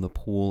from the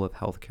pool of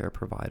healthcare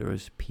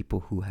providers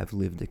people who have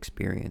lived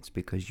experience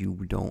because you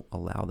don't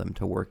allow them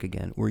to work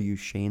again, or you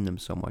shame them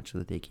so much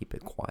that they keep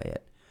it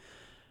quiet,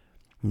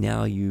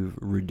 now you've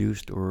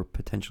reduced or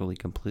potentially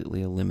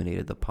completely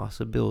eliminated the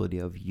possibility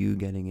of you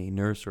getting a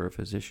nurse or a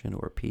physician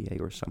or a PA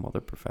or some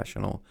other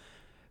professional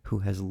who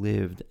has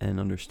lived and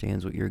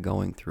understands what you're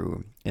going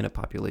through in a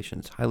population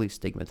that's highly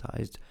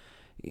stigmatized,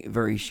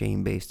 very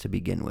shame-based to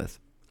begin with.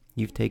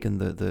 You've taken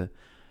the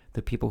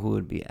people who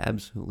would be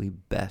absolutely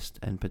best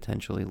and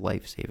potentially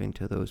life-saving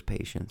to those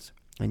patients,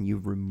 and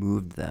you've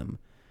removed them.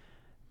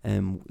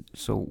 And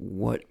so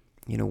what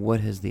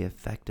has the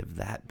effect of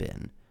that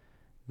been?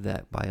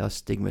 That by us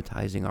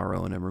stigmatizing our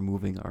own and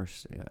removing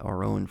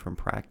our own from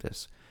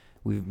practice,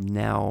 we've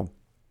now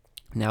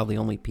the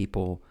only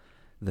people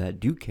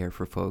that do care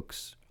for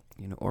folks,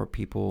 are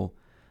people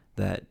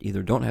that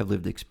either don't have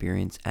lived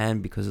experience,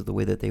 and because of the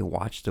way that they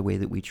watch the way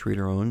that we treat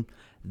our own,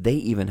 they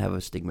even have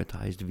a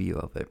stigmatized view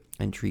of it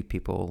and treat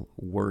people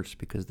worse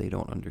because they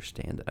don't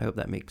understand it. I hope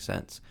that makes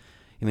sense.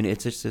 I mean,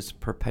 it's just this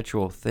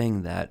perpetual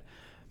thing that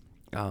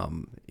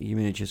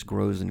it just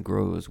grows and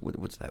grows.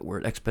 What's that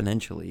word?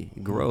 Exponentially.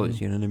 It grows,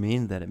 Mm-hmm. you know what I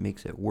mean? That it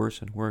makes it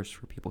worse and worse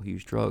for people who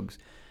use drugs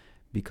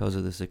because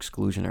of this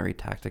exclusionary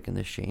tactic and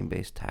this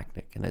shame-based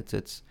tactic. And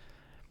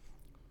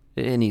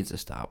it needs to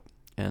stop.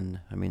 And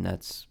I mean,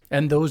 that's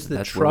those that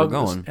that's where we're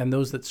struggle going. and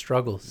those that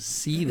struggle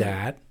see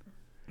that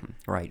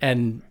Right.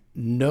 and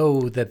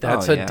know that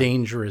that's Oh, a yeah.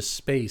 dangerous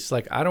space.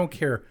 Like, I don't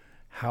care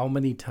how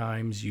many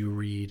times you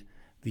read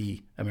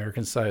the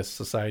American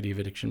Society of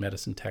Addiction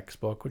Medicine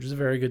textbook, which is a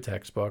very good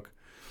textbook.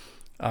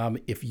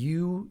 If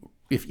you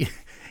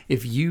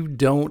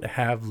don't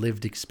have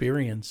lived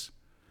experience,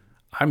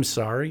 I'm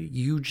sorry,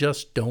 you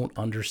just don't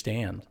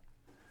understand.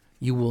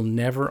 You will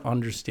never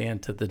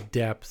understand to the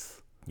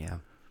depth Yeah.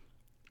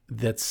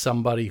 that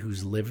somebody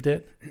who's lived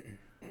it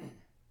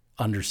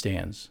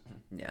understands.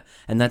 Yeah.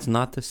 And that's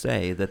not to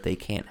say that they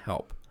can't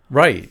help.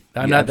 Right.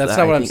 That's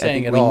not what I'm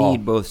saying at all. We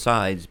need both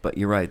sides, but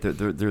you're right.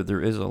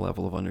 There is a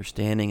level of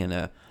understanding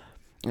and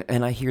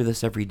I hear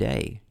this every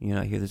day.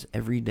 I hear this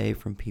every day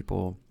from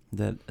people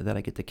that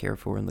I get to care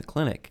for in the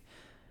clinic,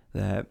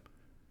 that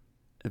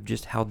of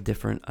just how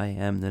different I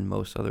am than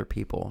most other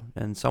people.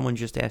 And someone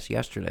just asked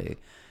yesterday,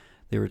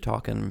 they were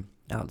talking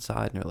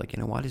outside and they're like,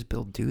 why does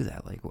Bill do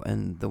that? Like,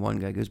 and the one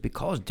guy goes,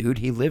 because dude,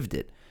 he lived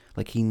it.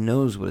 Like, he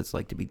knows what it's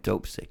like to be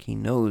dope sick. He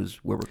knows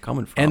where we're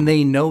coming from. And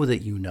they know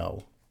that you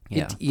know.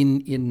 Yeah.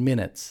 In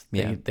minutes,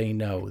 Yeah. they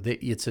know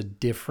that it's a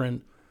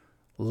different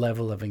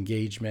level of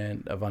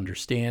engagement, of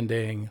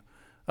understanding,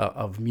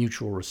 of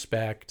mutual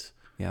respect.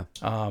 Yeah.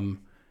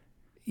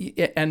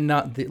 And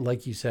not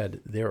like you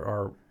said, there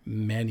are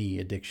many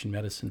addiction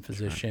medicine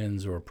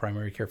physicians or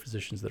primary care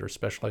physicians that are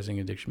specializing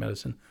in addiction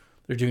medicine.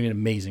 They're doing an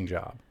amazing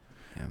job.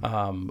 Yeah.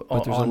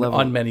 But there's a level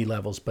on many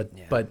levels.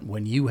 But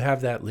when you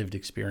have that lived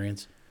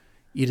experience,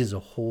 it is a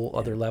whole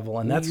other level,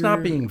 and that's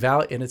not being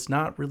valued, and it's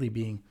not really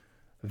being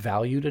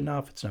valued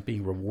enough. It's not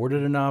being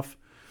rewarded enough.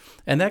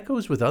 And that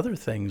goes with other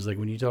things, like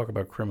when you talk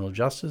about criminal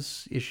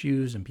justice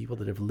issues and people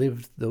that have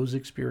lived those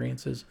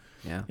experiences.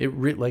 Yeah.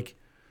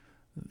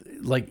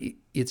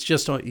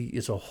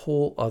 It's a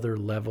whole other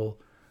level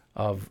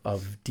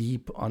of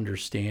deep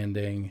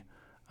understanding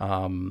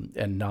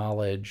and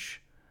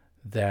knowledge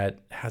that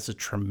has a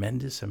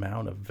tremendous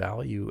amount of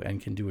value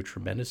and can do a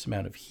tremendous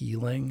amount of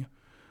healing.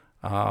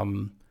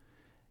 And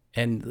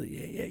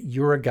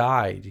you're a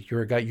guide.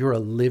 You're a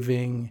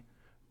living,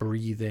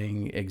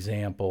 breathing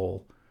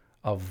example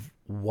of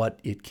what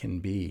it can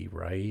be,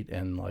 right?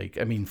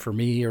 And for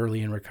me,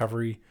 early in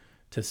recovery,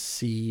 to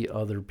see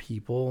other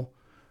people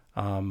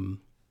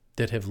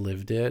that have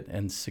lived it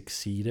and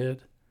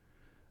succeeded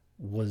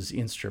was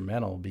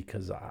instrumental,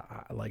 because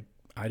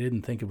I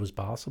didn't think it was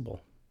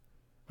possible.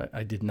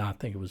 I did not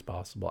think it was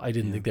possible. I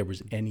didn't think there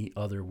was any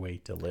other way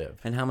to live.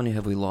 And how many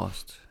have we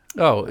lost?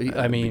 Oh,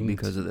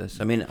 Because of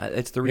this. I mean,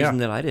 it's the reason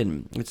that I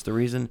didn't. It's the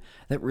reason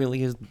that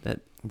really is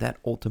that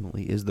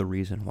ultimately is the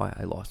reason why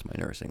I lost my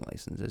nursing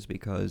license, is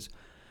because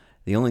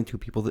the only two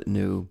people that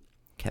knew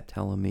kept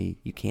telling me,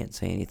 you can't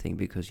say anything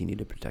because you need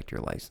to protect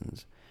your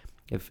license.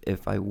 If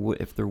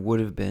there would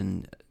have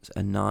been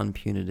a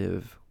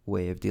non-punitive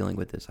way of dealing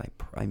with this,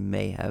 I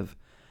may have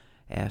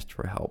asked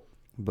for help.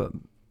 But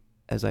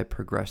as I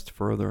progressed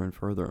further and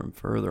further and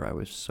further, I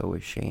was so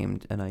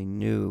ashamed, and I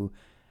knew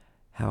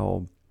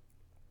how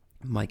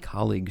my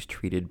colleagues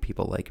treated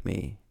people like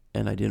me,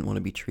 and I didn't want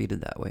to be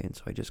treated that way, and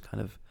so I just kind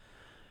of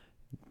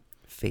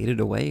faded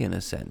away in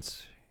a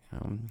sense.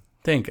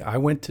 I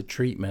went to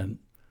treatment,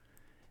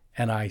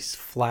 And I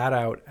flat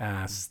out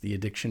asked the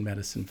addiction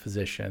medicine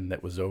physician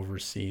that was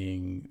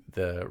overseeing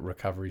the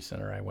recovery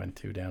center I went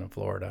to down in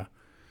Florida,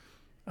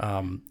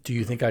 do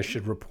you think I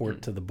should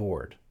report to the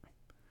board?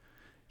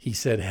 He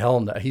said,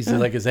 hell no. He said,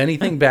 like, has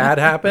anything bad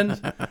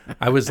happened?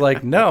 I was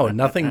like, no,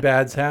 nothing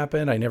bad's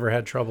happened. I never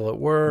had trouble at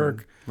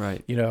work.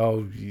 Right. You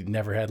know, you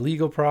never had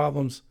legal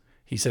problems.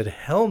 He said,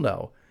 hell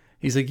no.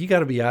 He's like, you got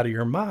to be out of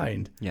your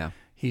mind. Yeah.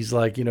 He's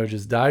like, you know,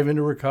 just dive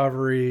into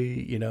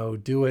recovery, you know,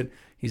 do it.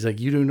 He's like,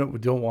 you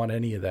don't want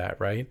any of that,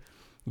 right?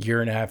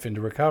 Year and a half into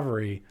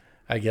recovery,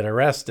 I get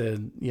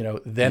arrested, you know,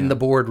 then the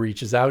board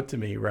reaches out to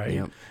me, right?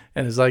 Yep.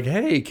 And it's like,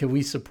 hey, can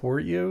we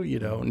support you? You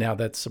know, now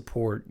that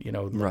support, you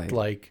know, looked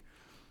like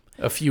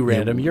a few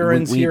random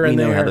urines here and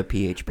there. We know how the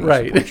PHP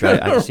right. supports,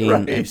 right? I've seen,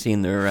 right. I've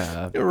seen their,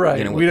 right.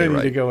 You know, we don't need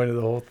write. to go into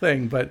the whole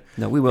thing, but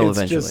no, we will it's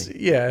eventually. Just,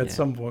 at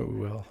some point we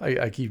will.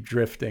 I keep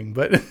drifting,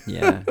 but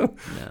Yeah. No.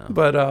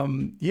 but I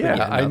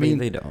mean,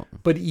 they don't.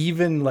 But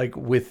even like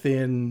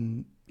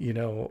within, you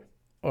know,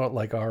 or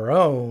like our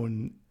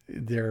own,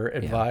 they're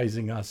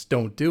advising us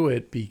don't do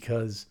it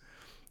because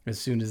as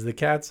soon as the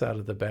cat's out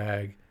of the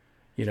bag,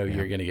 you know,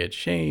 you're going to get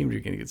shamed,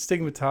 you're going to get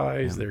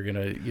stigmatized. They're going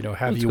to, you know,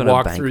 have you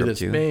walk through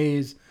this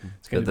maze.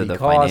 It's going to be the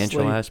costly.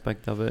 financial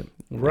aspect of it,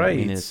 right?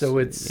 I mean, so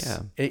it's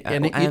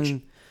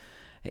and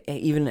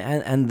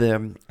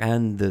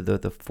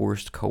the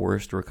forced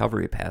coerced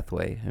recovery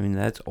pathway. I mean,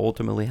 that's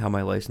ultimately how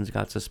my license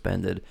got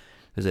suspended,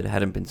 because it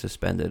hadn't been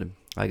suspended.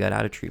 I got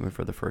out of treatment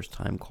for the first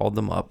time, called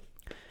them up,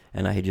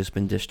 and I had just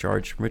been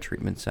discharged from a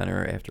treatment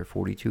center after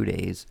 42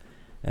 days,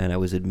 and I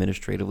was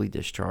administratively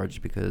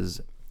discharged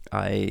because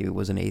I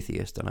was an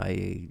atheist, and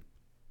I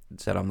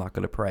said, I'm not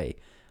going to pray.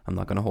 I'm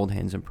not going to hold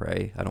hands and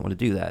pray. I don't want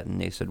to do that. And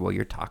they said, well,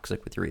 you're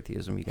toxic with your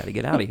atheism. You got to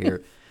get out of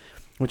here,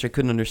 which I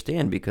couldn't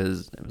understand,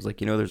 because I was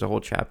like, you know, there's a whole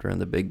chapter in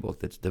the big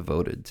book that's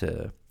devoted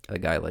to a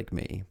guy like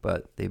me,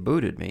 but they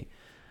booted me.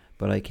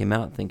 But I came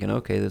out thinking,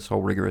 okay, this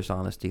whole rigorous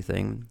honesty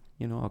thing,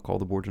 you know, I'll call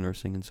the board of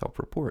nursing and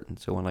self-report. And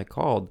so when I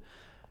called,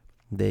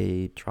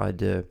 they tried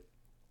to,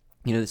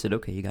 you know, they said,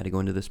 okay, you got to go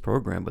into this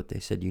program, but they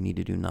said you need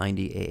to do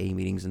 90 AA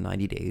meetings in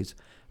 90 days,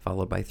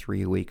 followed by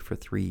 3 a week for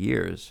 3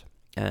 years.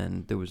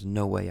 And there was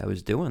no way I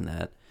was doing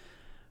that,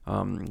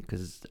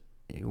 because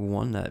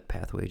one, that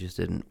pathway just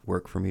didn't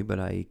work for me, but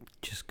I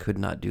just could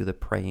not do the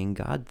praying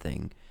God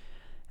thing.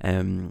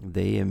 And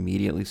they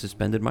immediately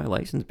suspended my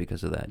license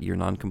because of that. You're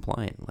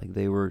non-compliant. Like,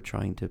 they were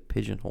trying to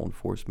pigeonhole and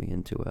force me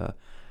into a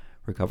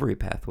recovery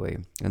pathway,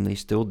 and they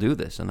still do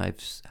this. And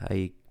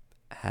I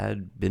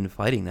had been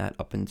fighting that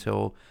up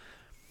until,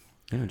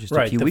 you know, just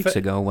a few weeks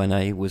ago when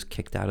I was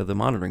kicked out of the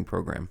monitoring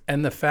program.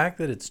 And the fact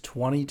that it's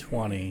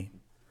 2020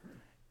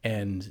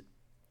 and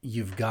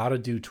you've got to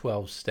do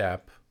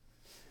 12-step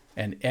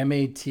and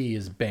MAT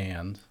is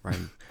banned. Right.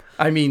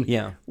 I mean,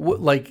 yeah.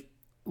 Where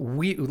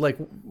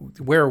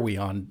are we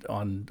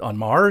on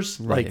Mars?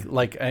 Right.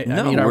 I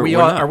mean, are we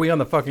on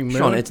the fucking moon?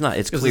 Sean, it's not.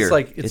 It's clear.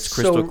 It's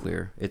crystal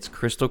clear. It's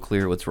crystal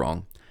clear what's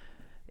wrong.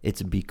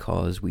 It's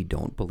because we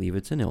don't believe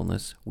it's an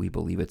illness. We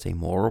believe it's a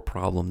moral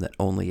problem that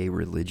only a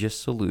religious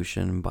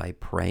solution, by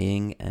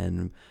praying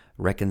and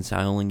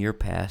reconciling your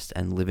past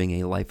and living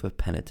a life of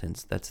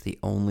penitence, that's the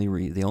only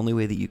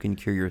way that you can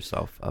cure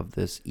yourself of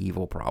this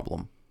evil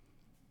problem.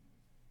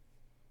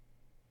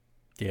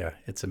 Yeah,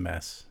 it's a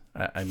mess.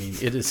 I mean,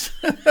 it is.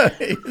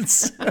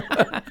 It's.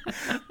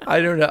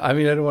 I don't know. I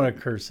mean, I don't want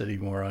to curse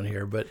anymore on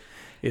here, but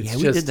it's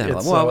we did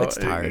that. Well, it's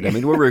tired. I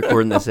mean, we're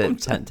recording this at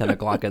 10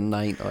 o'clock at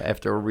night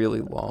after a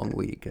really long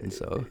week, and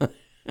so.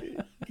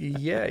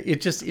 Yeah,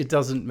 it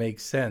doesn't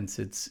make sense.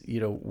 It's, you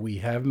know, we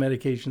have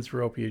medications for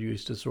opioid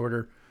use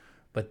disorder,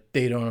 but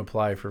they don't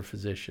apply for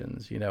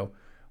physicians. You know,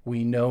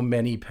 we know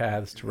many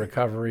paths to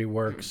recovery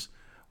works.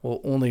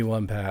 Well, only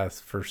one path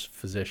for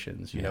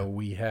physicians. You know,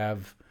 we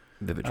have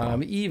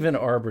even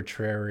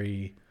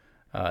arbitrary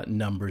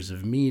numbers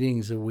of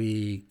meetings a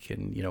week,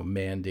 and, you know,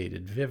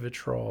 mandated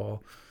Vivitrol,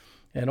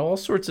 and all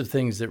sorts of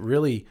things that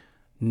really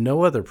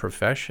no other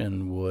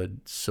profession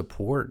would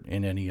support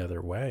in any other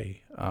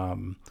way.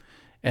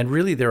 And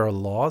really, there are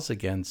laws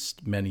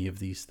against many of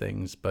these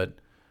things, but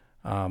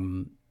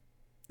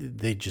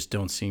they just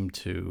don't seem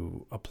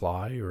to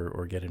apply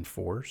or get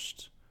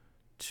enforced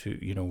to,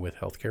 you know, with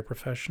healthcare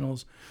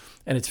professionals.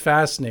 And it's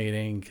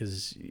fascinating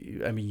because,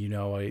 I mean, you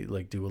know, I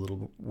do a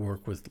little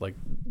work with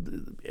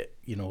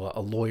you know,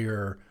 a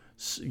lawyer,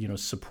 you know,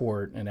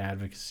 support and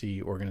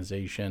advocacy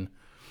organization.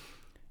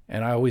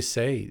 And I always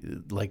say,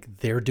 like,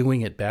 they're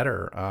doing it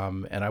better.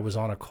 And I was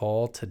on a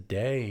call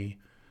today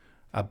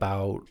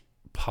about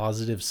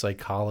positive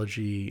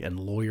psychology and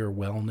lawyer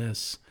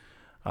wellness.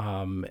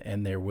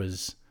 And there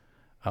was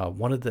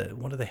one of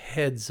the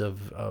heads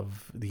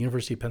of the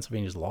University of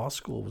Pennsylvania's law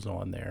school was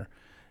on there.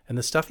 And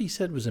the stuff he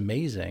said was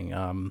amazing,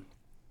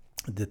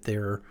 that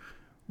they're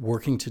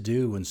working to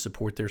do and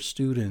support their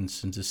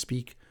students and to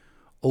speak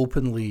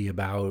openly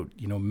about,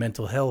 you know,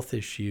 mental health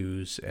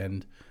issues,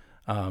 and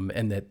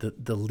that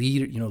the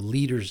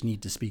leaders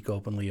need to speak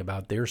openly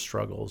about their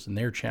struggles and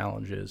their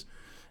challenges,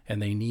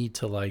 and they need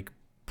to, like,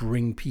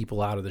 bring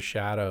people out of the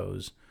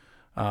shadows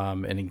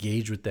and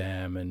engage with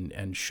them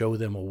and show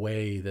them a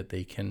way that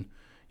they can,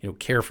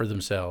 care for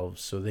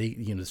themselves so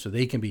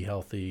they can be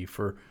healthy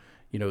for,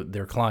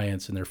 their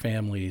clients and their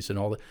families and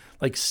all that,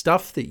 like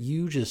stuff that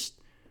you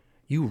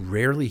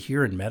rarely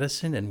hear in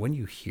medicine. And when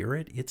you hear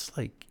it, it's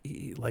like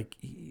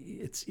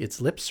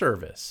it's lip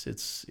service.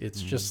 It's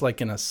just like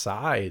an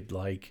aside,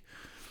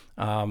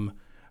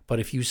 but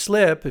if you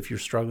slip, if you're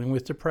struggling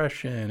with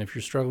depression, if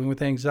you're struggling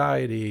with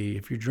anxiety,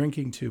 if you're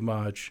drinking too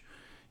much,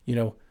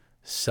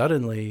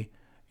 suddenly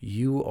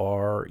you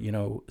are,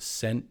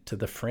 sent to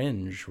the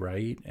fringe,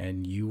 right?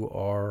 And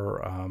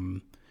you're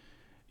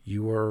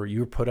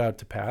put out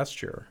to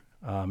pasture.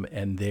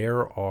 And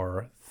there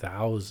are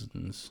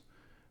thousands,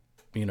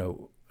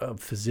 of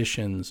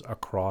physicians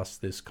across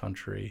this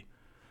country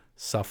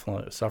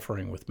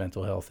suffering with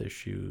mental health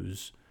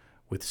issues,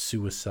 with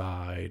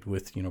suicide,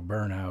 with,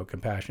 burnout,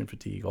 compassion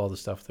fatigue, all the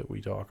stuff that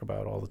we talk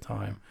about all the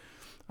time.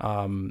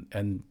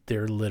 And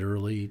they're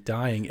literally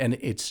dying. And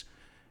it's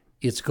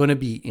going to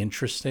be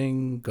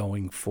interesting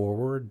going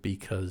forward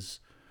because,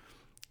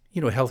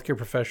 healthcare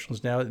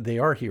professionals now, they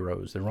are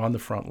heroes. They're on the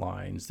front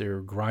lines.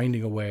 They're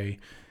grinding away,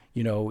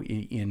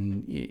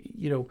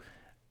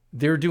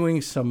 they're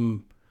doing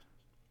some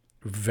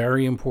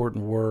very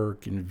important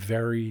work in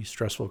very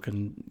stressful,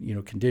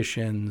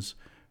 conditions,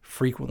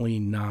 frequently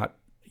not,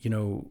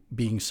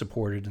 being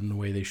supported in the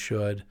way they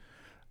should.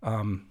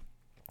 And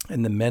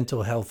the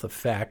mental health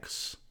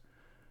effects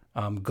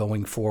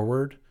going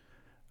forward,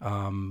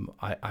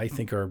 I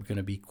think are going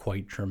to be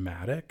quite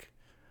dramatic.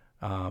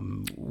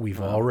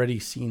 We've already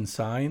seen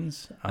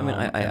signs.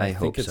 I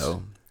hope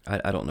so.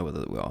 I don't know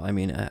whether it will. I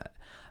mean,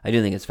 I do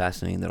think it's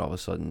fascinating that all of a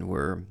sudden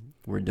we're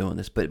doing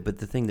this. But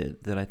the thing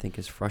that I think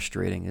is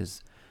frustrating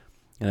is,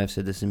 and I've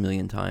said this a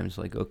million times,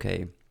 like,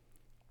 okay,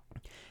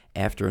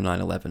 after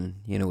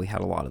 9/11, we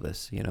had a lot of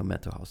this,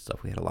 mental health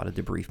stuff. We had a lot of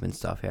debriefment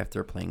stuff.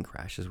 After plane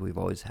crashes, we've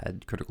always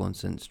had critical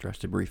incident stress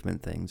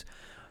debriefment things.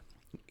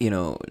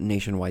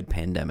 Nationwide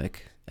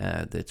pandemic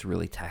that's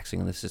really taxing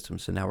on the system.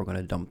 So now we're going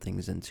to dump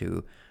things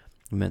into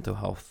mental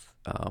health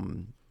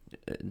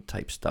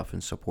type stuff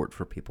and support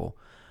for people.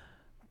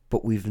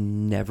 But we've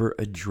never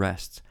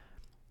addressed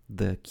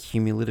the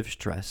cumulative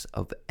stress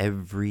of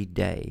every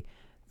day,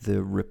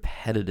 the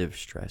repetitive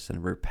stress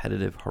and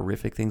repetitive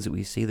horrific things that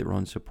we see that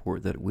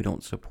we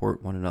don't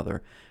support one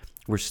another.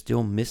 We're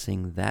still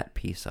missing that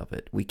piece of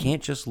it. We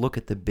can't just look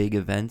at the big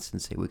events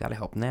and say we got to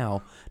help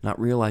now, not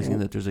realizing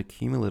that there's a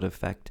cumulative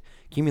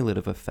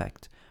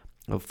effect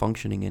of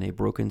functioning in a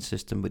broken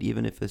system. But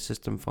even if the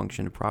system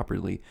functioned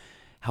properly,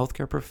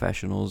 healthcare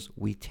professionals,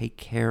 we take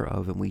care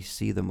of and we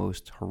see the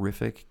most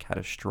horrific,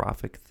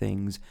 catastrophic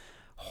things,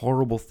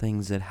 horrible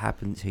things that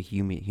happen to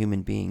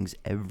human beings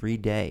every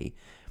day.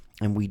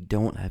 And we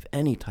don't have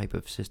any type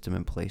of system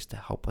in place to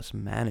help us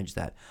manage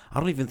that.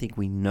 I don't even think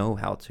we know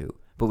how to,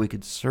 but we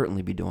could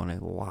certainly be doing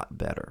a lot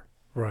better.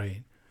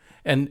 Right.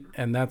 And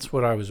that's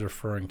what I was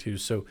referring to.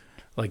 So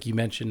like you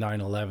mentioned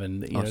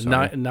 9/11,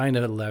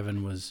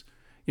 9/11 was,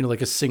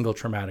 like a single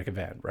traumatic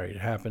event, right? It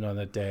happened on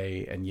that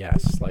day. And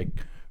yes, like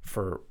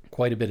for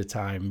quite a bit of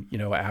time,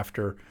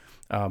 after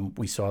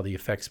we saw the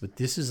effects, but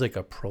this is like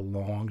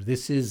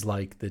this is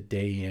like the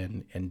day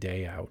in and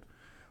day out,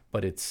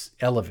 but it's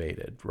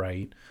elevated,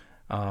 right?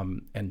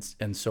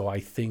 And so I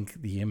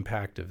think the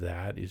impact of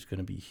that is going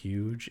to be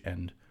huge,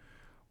 and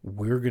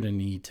we're going to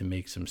need to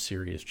make some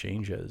serious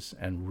changes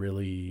and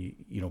really,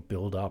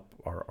 build up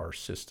our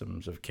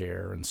systems of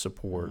care and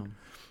support.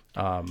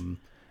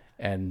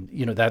 And,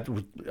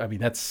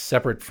 that's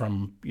separate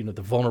from,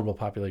 the vulnerable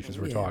populations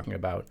we're talking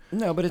about.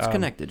 No, but it's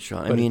connected,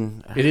 Sean.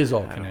 It is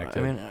all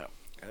connected.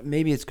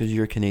 Maybe it's because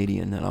you're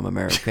Canadian and I'm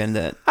American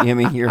that,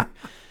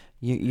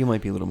 you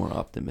might be a little more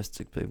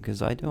optimistic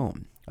because I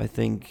don't. I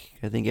think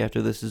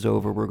after this is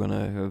over, we're going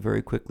to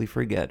very quickly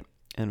forget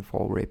and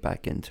fall right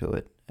back into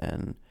it.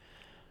 And,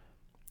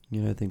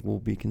 I think we'll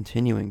be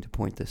continuing to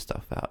point this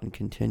stuff out and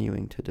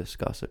continuing to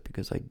discuss it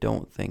because I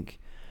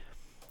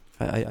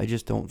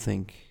just don't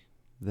think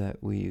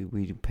that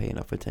we pay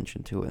enough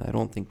attention to it. I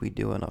don't think we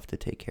do enough to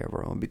take care of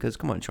our own because,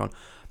 come on, Sean,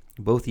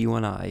 both you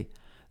and I,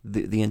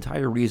 the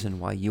entire reason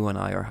why you and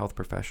I are health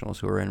professionals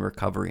who are in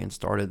recovery and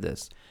started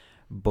this,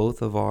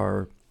 both of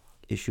our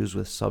issues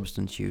with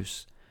substance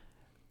use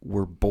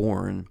were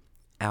born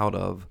out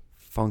of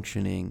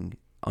functioning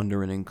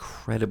under an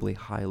incredibly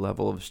high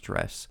level of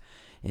stress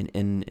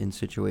in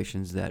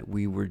situations that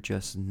we were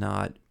just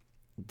not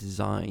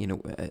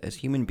designed, as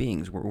human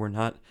beings, we're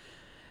not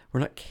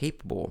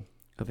capable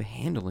of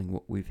handling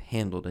what we've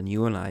handled. And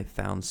you and I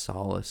found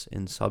solace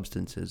in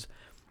substances.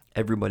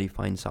 Everybody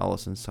finds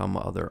solace in some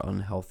other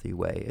unhealthy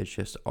way. It's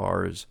just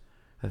ours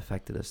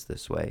affected us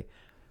this way.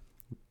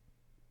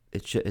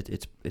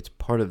 It's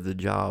part of the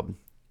job,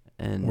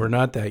 and we're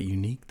not that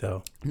unique,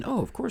 though.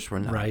 No, of course we're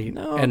not. Right?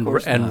 No, and of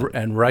course not.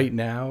 And right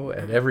now,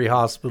 at every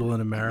hospital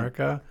in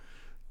America,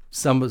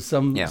 some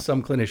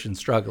clinicians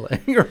struggling.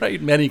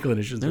 Right? Many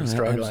clinicians are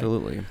struggling.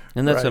 Absolutely,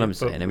 and that's what I'm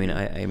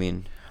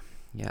saying.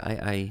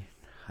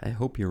 I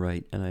hope you're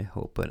right, and I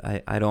hope, but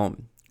I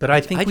don't. But I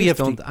think we have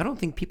to. I don't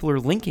think people are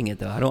linking it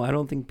though. I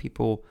don't think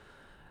people.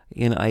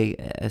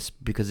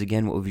 Because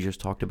again, what we just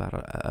talked about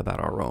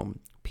our own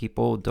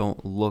people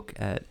don't look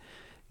at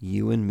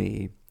you and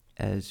me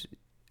as.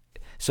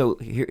 So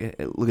here,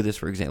 look at this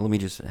for example. Let me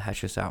just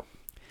hash this out.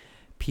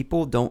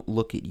 People don't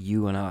look at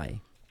you and I,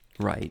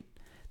 right,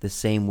 the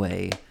same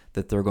way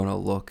that they're going to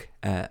look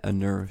at a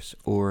nurse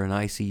or an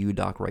ICU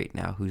doc right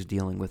now who's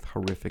dealing with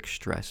horrific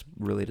stress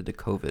related to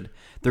COVID.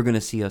 They're going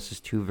to see us as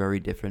two very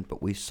different,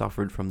 but we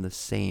suffered from the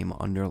same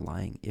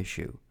underlying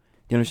issue. Do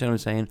you understand what I'm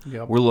saying?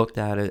 Yep. We're looked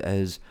at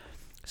as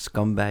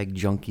scumbag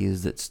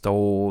junkies that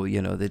stole,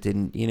 that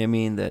didn't, you know what I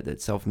mean,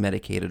 that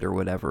self-medicated or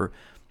whatever.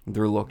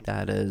 They're looked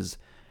at as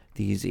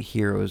these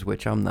heroes,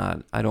 which I'm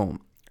not. I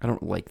don't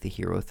like the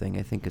hero thing.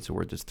 I think it's a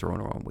word that's thrown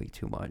around way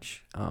too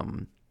much.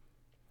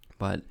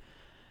 But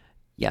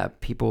yeah,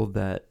 people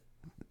that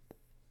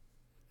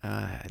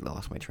I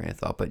lost my train of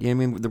thought. But yeah, I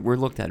mean, we're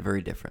looked at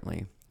very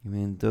differently. I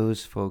mean,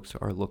 those folks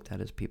are looked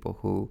at as people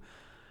who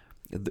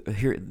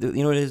here,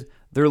 you know what it is?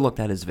 They're looked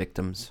at as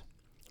victims.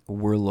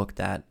 We're looked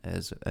at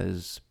as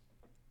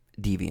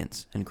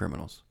deviants and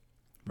criminals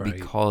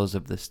because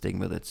of the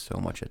stigma that's so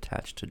much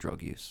attached to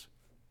drug use.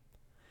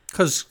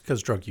 Because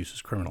drug use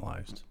is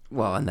criminalized.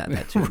 Well, and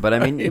that too. But I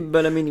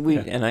mean,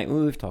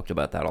 we've talked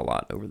about that a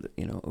lot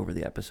over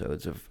the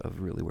episodes of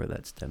really where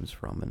that stems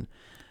from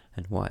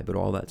and why. But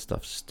all that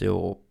stuff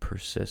still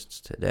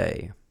persists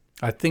today.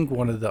 I think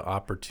one of the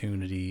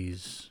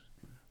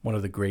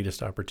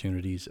greatest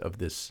opportunities of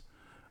this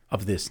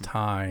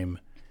time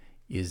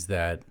is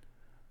that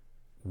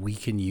we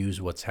can use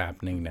what's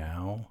happening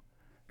now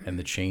and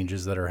the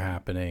changes that are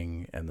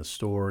happening and the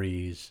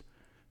stories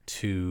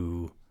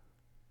to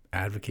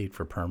advocate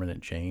for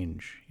permanent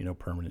change,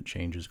 permanent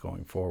changes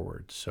going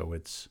forward. So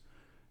it's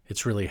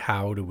really,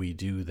 how do we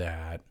do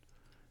that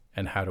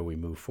and how do we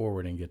move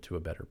forward and get to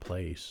a better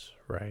place,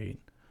 right?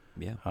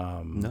 Yeah.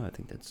 No, I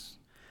think that's...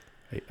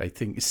 I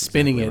think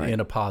spinning exactly it right.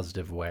 in a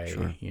positive way,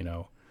 Sure.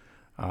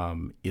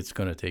 It's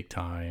going to take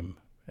time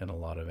and a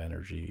lot of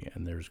energy,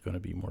 and there's going to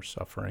be more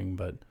suffering,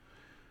 but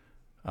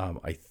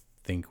I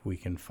think we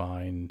can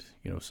find,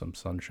 some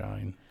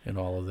sunshine in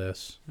all of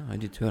this. No, I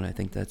do too, and I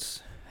think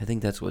that's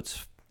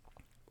what's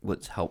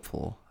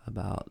helpful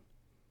about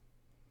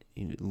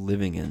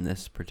living in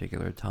this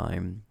particular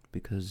time,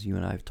 because you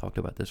and I have talked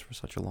about this for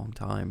such a long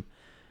time,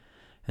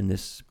 and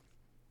this,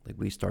 like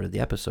we started the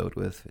episode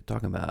with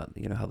talking about,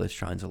 how this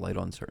shines a light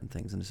on certain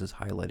things, and this is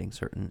highlighting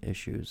certain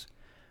issues.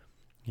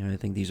 I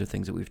think these are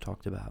things that we've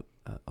talked about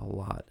a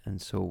lot,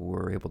 and so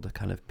we're able to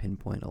kind of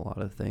pinpoint a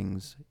lot of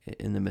things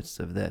in the midst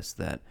of this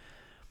that,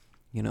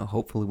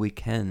 hopefully we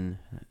can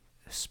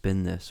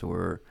spin this,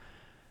 or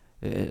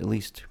at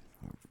least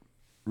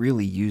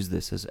really use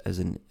this as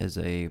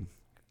a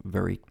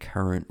very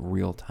current,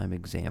 real-time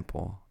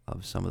example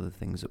of some of the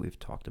things that we've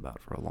talked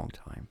about for a long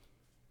time.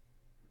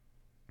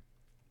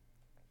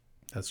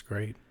 That's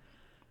great.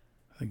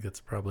 I think that's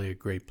probably a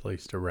great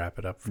place to wrap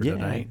it up for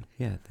tonight.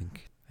 Yeah,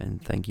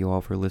 thank you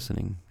all for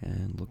listening,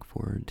 and look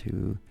forward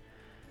to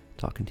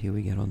talking to you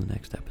again on the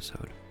next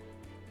episode.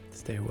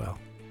 Stay well.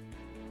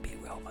 Be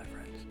well, my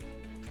friends.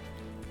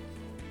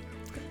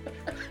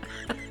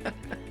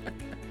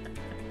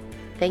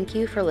 Thank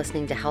you for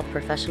listening to Health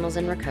Professionals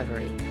in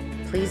Recovery.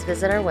 Please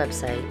visit our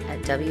website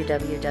at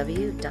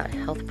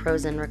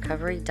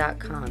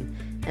www.healthprosinrecovery.com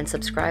and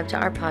subscribe to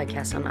our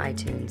podcast on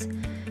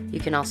iTunes. You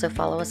can also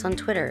follow us on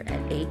Twitter at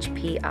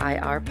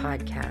HPIR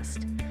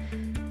Podcast.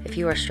 If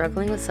you are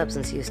struggling with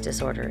substance use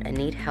disorder and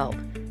need help,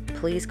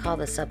 please call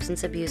the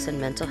Substance Abuse and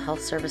Mental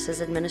Health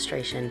Services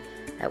Administration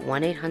at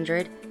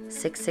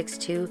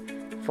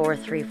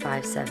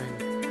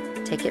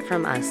 1-800-662-4357. Take it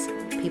from us,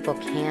 people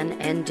can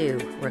and do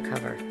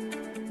recover.